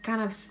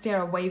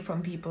steer away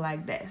from people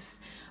like this,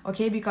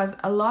 okay? Because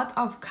a lot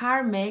of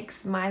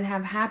karmics might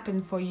have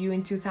happened for you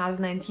in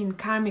 2019,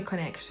 karmic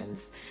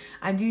connections.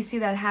 I do see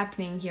that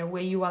happening here,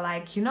 where you are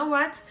like, you know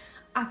what?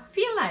 I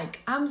feel like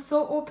I'm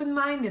so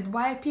open-minded.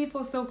 Why are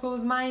people so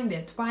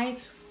close-minded? Why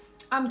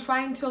I'm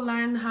trying to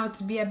learn how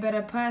to be a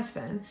better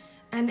person,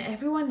 and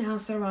everyone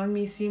else around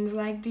me seems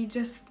like they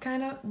just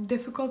kind of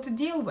difficult to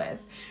deal with.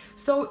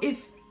 So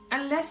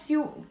unless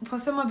you, for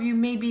some of you,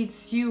 maybe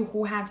it's you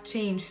who have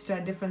changed to a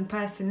different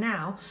person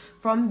now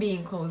from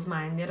being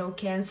closed-minded,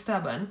 okay, and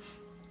stubborn.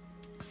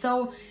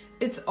 So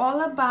it's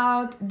all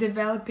about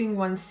developing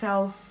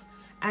oneself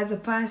as a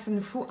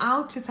person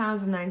throughout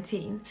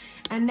 2019.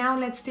 And now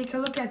let's take a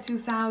look at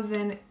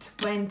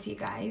 2020,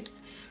 guys.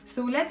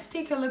 So let's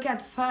take a look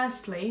at,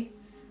 firstly,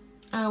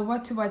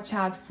 what to watch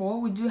out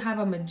for. We do have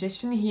a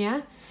magician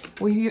here.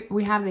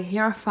 We have the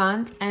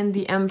Hierophant and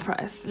the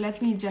Empress.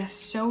 Let me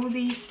just show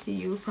these to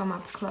you from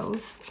up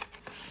close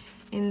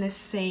in the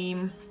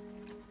same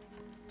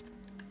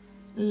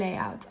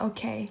layout.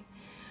 Okay.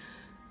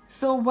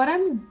 So what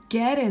I'm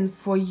getting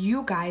for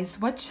you guys,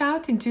 watch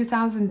out in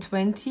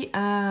 2020.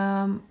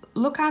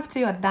 Look after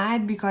your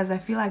diet, because I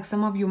feel like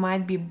some of you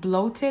might be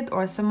bloated,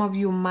 or some of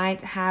you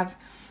might have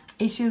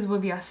issues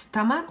with your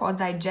stomach or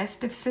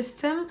digestive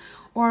system,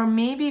 or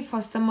maybe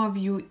for some of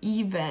you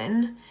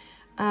even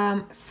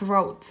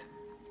throat.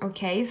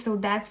 Okay, so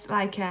that's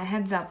like a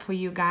heads up for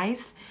you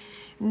guys.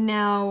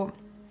 Now,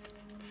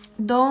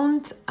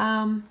 don't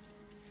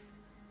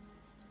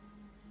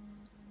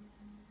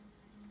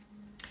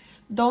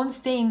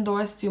stay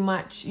indoors too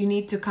much. You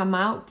need to come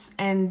out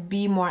and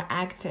be more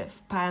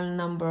active, pile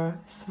number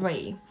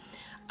 3.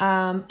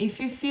 If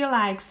you feel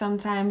like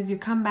sometimes you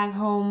come back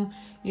home,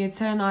 you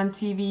turn on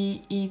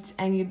TV, eat,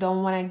 and you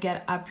don't want to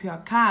get up your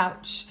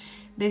couch,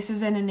 this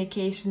is an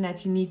indication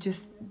that you need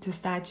to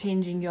start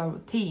changing your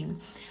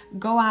routine.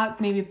 Go out,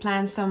 maybe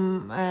plant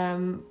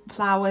some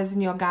flowers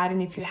in your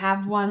garden if you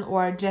have one,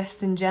 or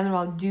just in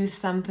general do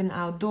something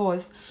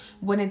outdoors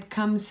when it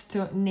comes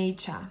to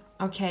nature,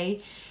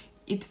 okay?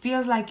 It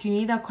feels like you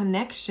need a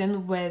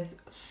connection with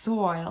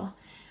soil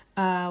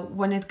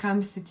when it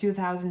comes to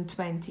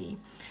 2020.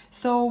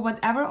 So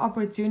whatever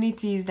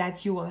opportunities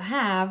that you will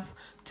have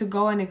to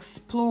go and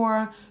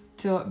explore,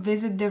 to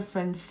visit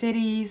different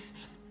cities,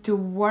 to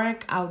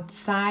work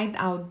outside,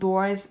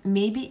 outdoors,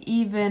 maybe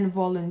even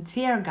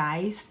volunteer,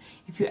 guys.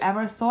 If you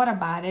ever thought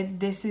about it,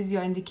 this is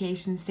your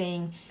indication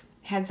saying,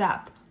 heads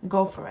up,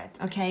 go for it,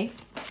 okay?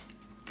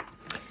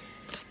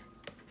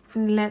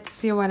 Let's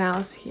see what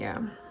else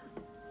here.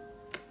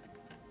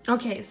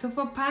 Okay, so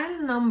for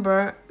pile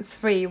number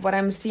 3, what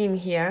I'm seeing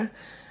here,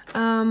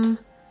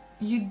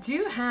 you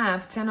do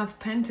have 10 of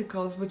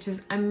Pentacles, which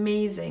is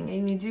amazing,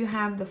 and you do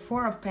have the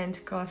 4 of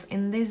Pentacles.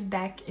 In this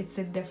deck, it's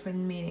a different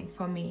meaning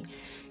for me.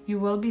 You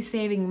will be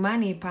saving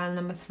money, pile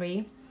number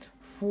 3,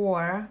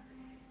 for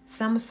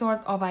some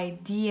sort of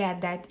idea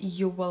that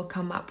you will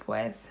come up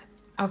with.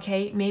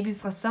 Okay, maybe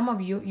for some of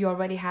you, you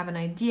already have an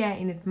idea,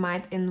 and it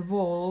might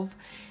involve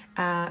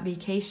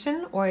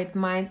vacation, or it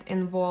might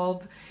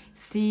involve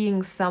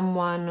seeing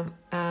someone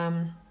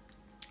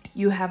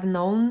you have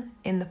known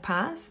in the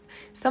past,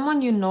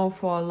 someone you know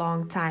for a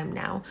long time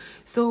now.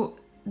 So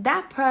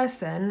that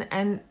person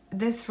and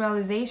this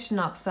realization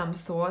of some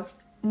sorts,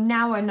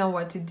 now I know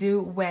what to do,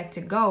 where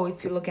to go.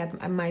 If you look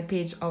at my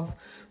page of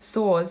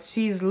swords,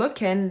 she's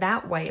looking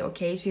that way,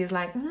 okay? She's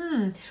like,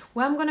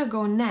 where I'm gonna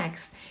go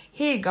next?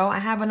 Here you go, I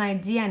have an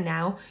idea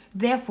now.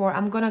 Therefore,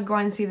 I'm gonna go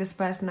and see this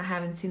person I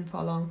haven't seen for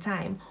a long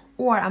time.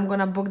 Or I'm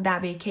gonna book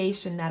that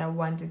vacation that I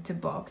wanted to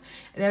book.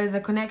 There is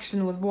a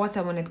connection with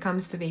water when it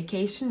comes to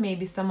vacation.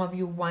 Maybe some of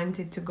you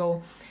wanted to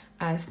go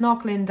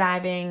snorkeling,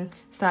 diving,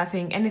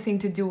 surfing, anything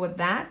to do with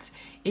that.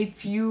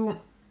 If you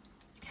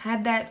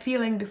had that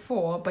feeling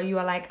before, but you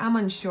are like, I'm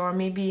unsure,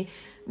 maybe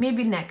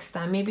next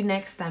time,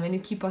 and you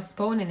keep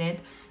postponing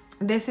it,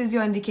 this is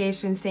your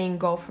indication saying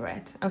go for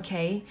it,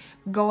 okay?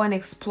 Go and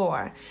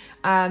explore.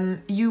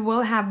 You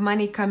will have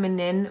money coming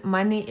in.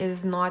 Money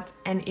is not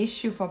an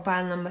issue for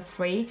pile number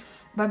 3,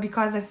 but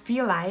because I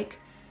feel like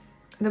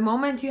the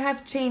moment you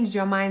have changed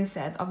your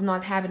mindset of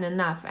not having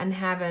enough and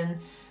having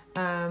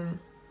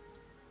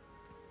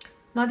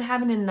not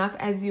having enough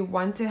as you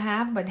want to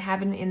have, but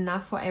having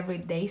enough for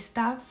everyday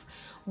stuff,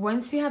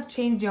 once you have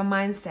changed your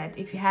mindset,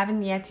 if you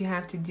haven't yet, you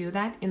have to do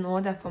that in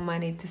order for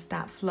money to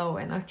start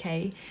flowing,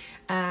 okay?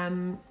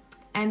 And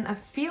I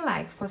feel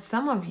like for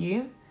some of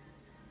you,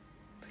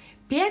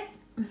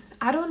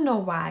 I don't know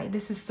why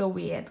this is so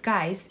weird,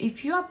 guys.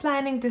 If you are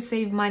planning to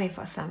save money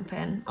for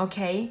something,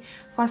 okay,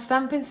 for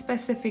something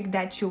specific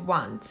that you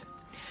want,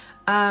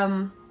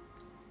 buy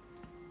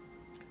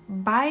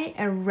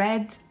a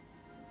red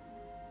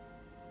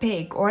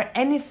pig or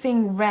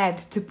anything red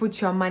to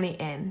put your money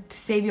in, to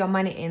save your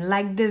money in,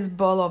 like this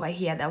bowl over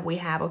here that we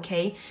have,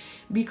 okay?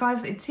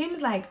 Because it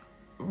seems like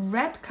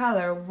red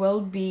color will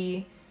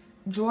be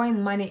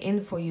drawing money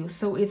in for you.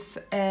 So it's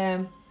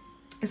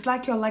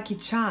like your lucky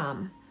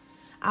charm.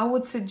 I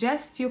would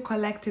suggest you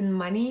collecting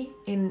money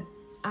in,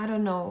 I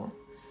don't know,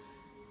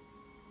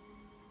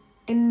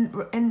 in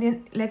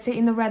let's say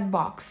in the red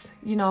box,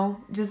 you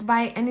know, just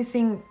buy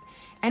anything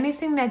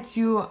that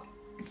you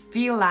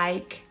feel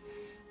like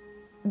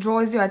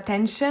draws your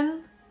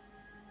attention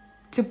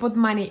to put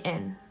money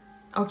in,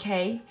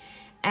 okay?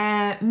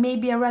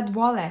 Maybe a red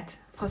wallet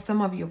for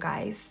some of you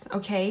guys,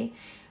 okay?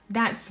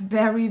 That's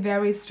very,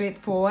 very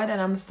straightforward, and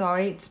I'm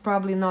sorry, it's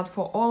probably not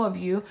for all of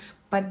you,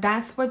 but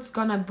that's what's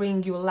gonna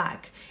bring you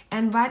luck.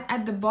 And right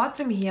at the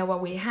bottom here,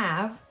 what we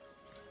have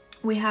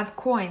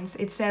coins.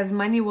 It says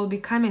money will be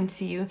coming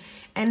to you,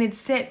 and it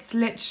sits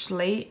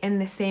literally in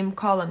the same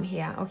column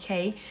here,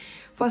 okay?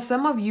 For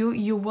some of you,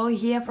 you will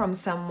hear from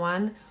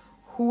someone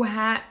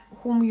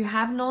whom you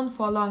have known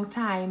for a long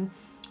time,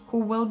 who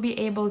will be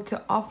able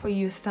to offer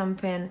you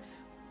something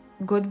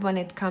good when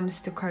it comes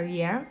to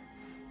career,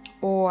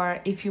 or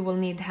if you will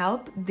need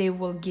help, they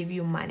will give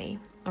you money,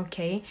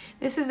 okay?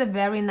 This is a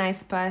very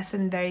nice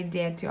person, very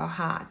dear to your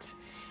heart,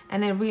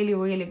 and a really,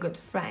 really good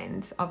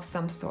friend of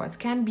some sorts.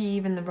 Can be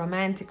even a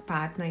romantic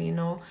partner, you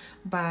know,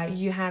 but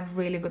you have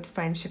really good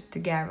friendship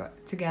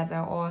together,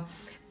 or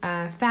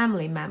a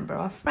family member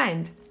or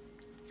friend.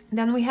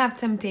 Then we have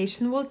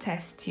temptation will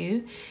test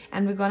you,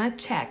 and we're gonna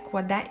check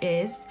what that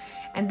is.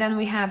 And then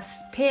we have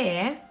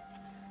spare,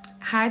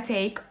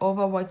 heartache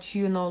over what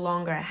you no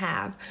longer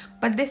have.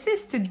 But this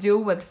is to do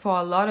with, for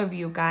a lot of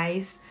you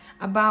guys,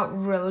 about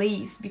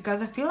release,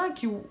 because I feel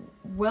like you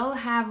will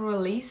have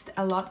released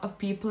a lot of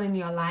people in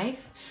your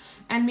life,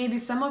 and maybe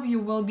some of you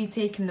will be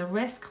taking the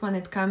risk when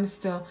it comes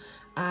to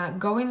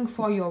going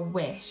for your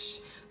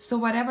wish. So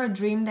whatever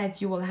dream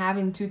that you will have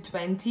in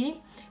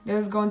 220,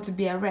 there's going to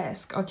be a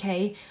risk,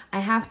 okay? I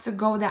have to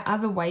go the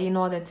other way in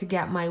order to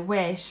get my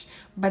wish,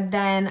 but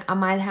then I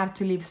might have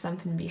to leave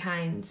something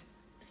behind.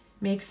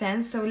 Make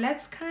sense? So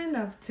let's kind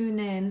of tune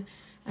in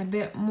a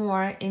bit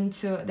more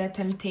into the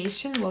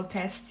temptation will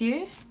test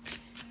you.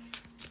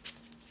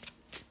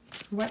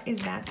 What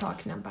is that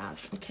talking about?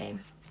 Okay.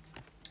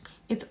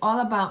 It's all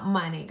about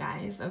money,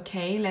 guys,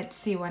 okay? Let's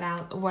see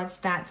what's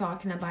that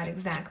talking about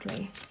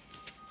exactly.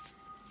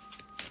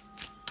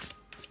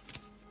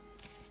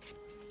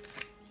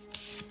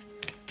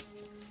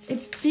 It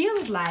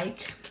feels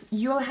like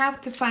you'll have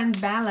to find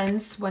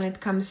balance when it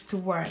comes to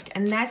work,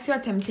 and that's your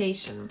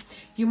temptation.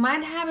 You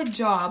might have a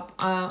job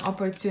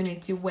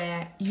opportunity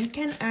where you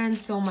can earn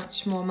so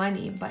much more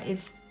money, but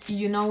it's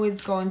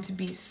going to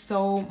be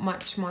so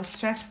much more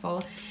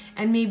stressful,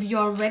 and maybe you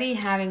already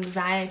have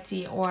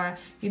anxiety, or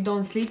you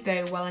don't sleep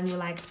very well, and you're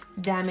like,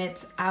 damn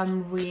it,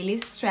 I'm really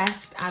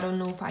stressed, I don't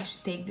know if I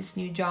should take this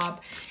new job,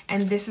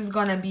 and this is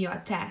gonna be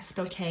your test,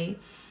 okay?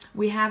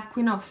 We have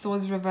Queen of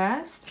Swords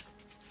reversed.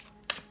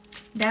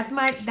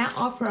 That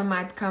offer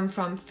might come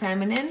from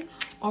feminine,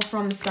 or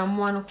from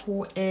someone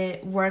who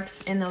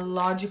works in a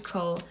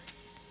logical,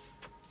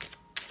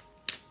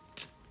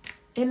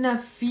 in a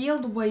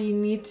field where you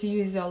need to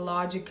use your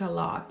logic a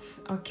lot,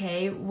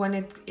 okay?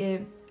 When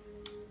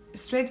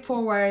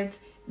straightforward,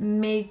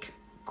 make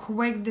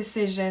quick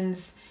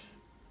decisions,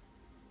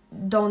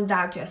 don't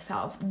doubt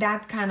yourself,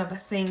 that kind of a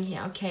thing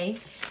here. Okay,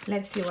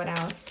 let's see what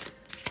else.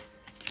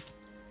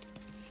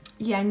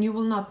 Yeah, and you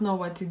will not know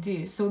what to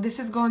do. So this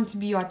is going to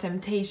be your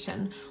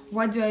temptation.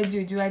 What do?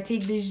 Do I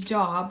take this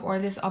job or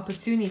this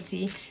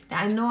opportunity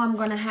that I know I'm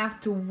gonna have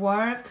to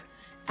work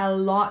a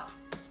lot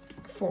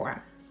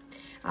for?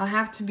 I'll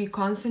have to be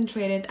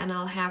concentrated and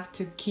I'll have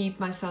to keep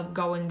myself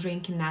going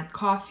drinking that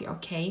coffee.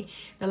 Okay,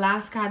 the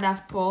last card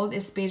I've pulled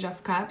is Page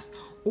of Cups.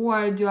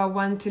 Or do I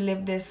want to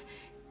live this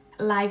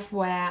life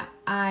where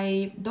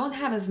I don't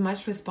have as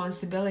much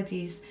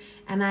responsibilities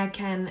and I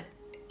can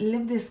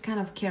live this kind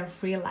of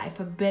carefree life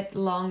a bit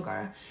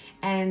longer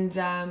and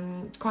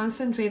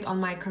concentrate on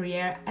my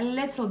career a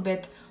little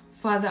bit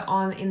further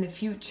on in the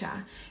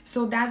future?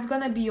 So that's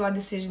gonna be your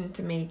decision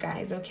to make,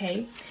 guys.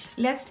 Okay,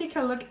 let's take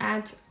a look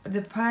at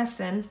the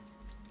person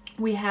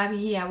we have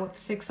here with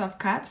Six of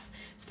Cups.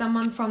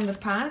 Someone from the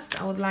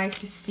past. I would like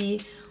to see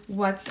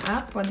what's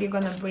up, what they're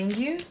gonna bring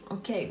you.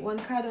 Okay, one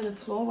card on the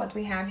floor. What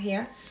we have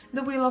here,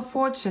 the Wheel of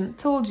Fortune.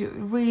 Told you,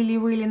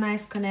 really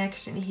nice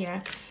connection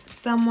here.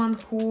 Someone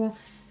who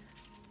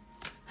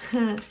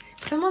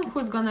someone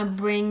who's gonna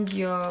bring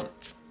you a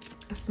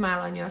smile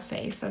on your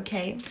face.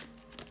 Okay,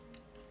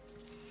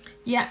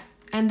 yeah,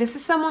 and this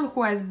is someone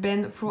who has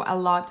been through a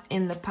lot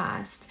in the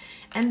past,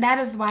 and that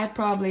is why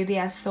probably they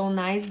are so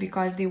nice,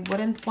 because they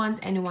wouldn't want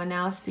anyone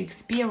else to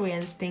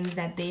experience things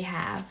that they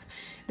have.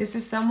 This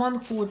is someone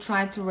who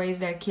tried to raise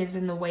their kids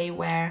in a way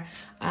where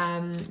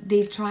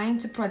they're trying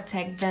to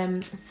protect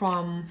them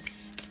from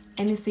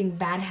anything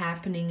bad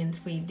happening in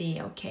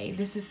 3D. Okay,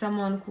 this is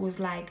someone who's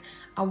like,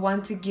 I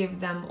want to give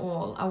them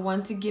all. I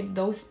want to give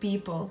those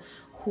people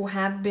who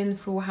have been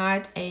through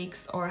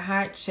heartaches or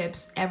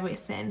hardships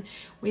everything.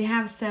 We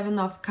have Seven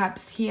of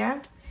Cups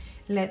here.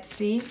 Let's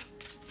see.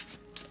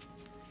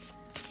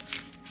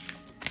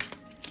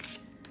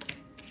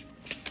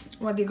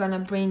 What they're gonna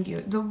bring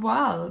you. The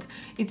World.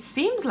 It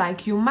seems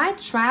like you might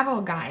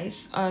travel,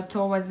 guys,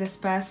 towards this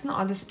person,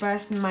 or this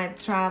person might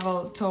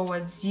travel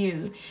towards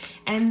you,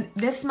 and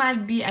this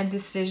might be a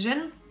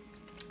decision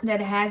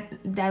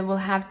that will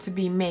have to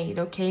be made.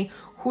 Okay,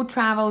 who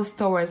travels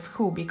towards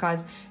who?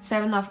 Because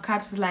Seven of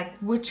Cups is like,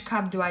 which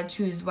cup do I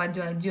choose? What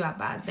do I do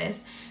about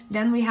this?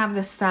 Then we have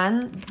the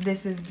Sun.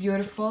 This is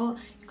beautiful.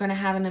 You're gonna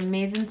have an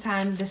amazing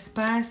time. This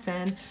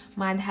person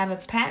might have a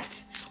pet,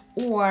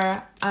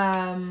 or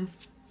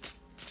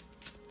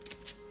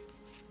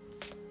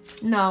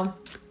no,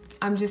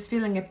 I'm just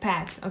feeling a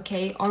pet.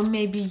 Okay, or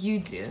maybe you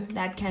do.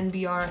 That can be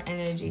your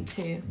energy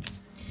too.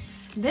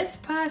 This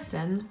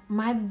person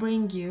might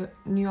bring you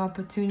new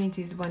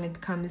opportunities when it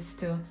comes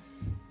to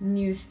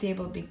new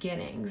stable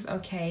beginnings.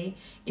 Okay,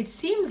 it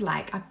seems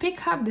like I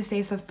pick up this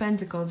Ace of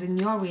Pentacles in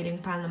your reading,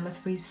 pile number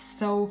 3,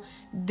 so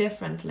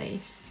differently.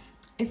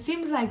 It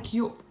seems like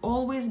you've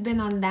always been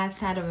on that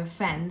side of a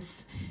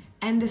fence,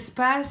 and this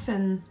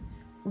person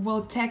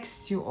will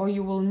text you, or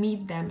you will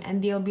meet them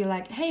and they'll be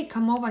like, hey,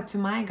 come over to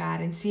my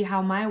garden, see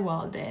how my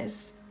world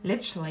is.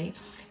 Literally,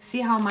 see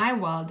how my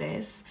world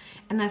is.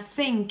 And I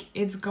think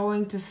it's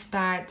going to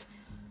start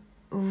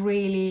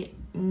really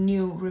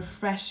new,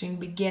 refreshing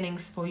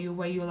beginnings for you,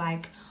 where you're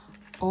like,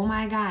 oh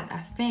my God, I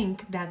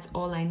think that's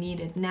all I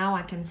needed. Now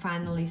I can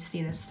finally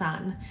see the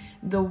sun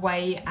the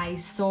way I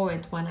saw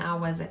it when I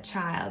was a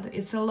child.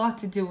 It's a lot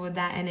to do with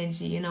that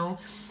energy, you know,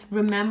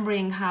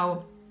 remembering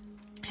how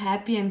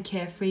happy and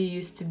carefree you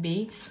used to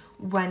be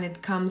when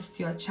it comes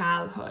to your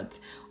childhood.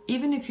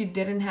 Even if you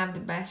didn't have the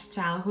best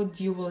childhood,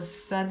 you will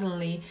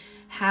suddenly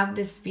have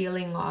this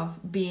feeling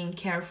of being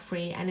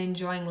carefree and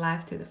enjoying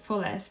life to the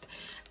fullest.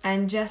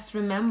 And just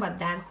remember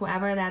that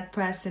whoever that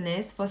person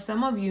is, for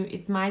some of you,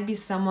 it might be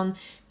someone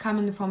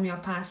coming from your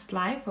past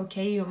life.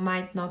 Okay, you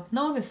might not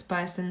know this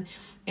person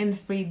in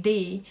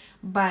 3D,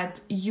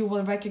 but you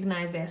will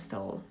recognize their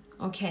soul.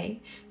 Okay,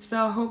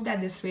 so I hope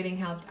that this reading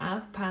helped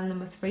out. Pile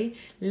number 3,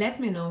 let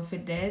me know if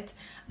it did.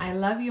 I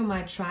love you,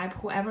 my tribe.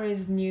 Whoever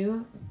is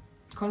new,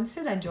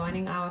 consider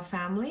joining our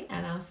family,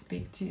 and I'll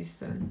speak to you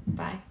soon.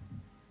 Bye.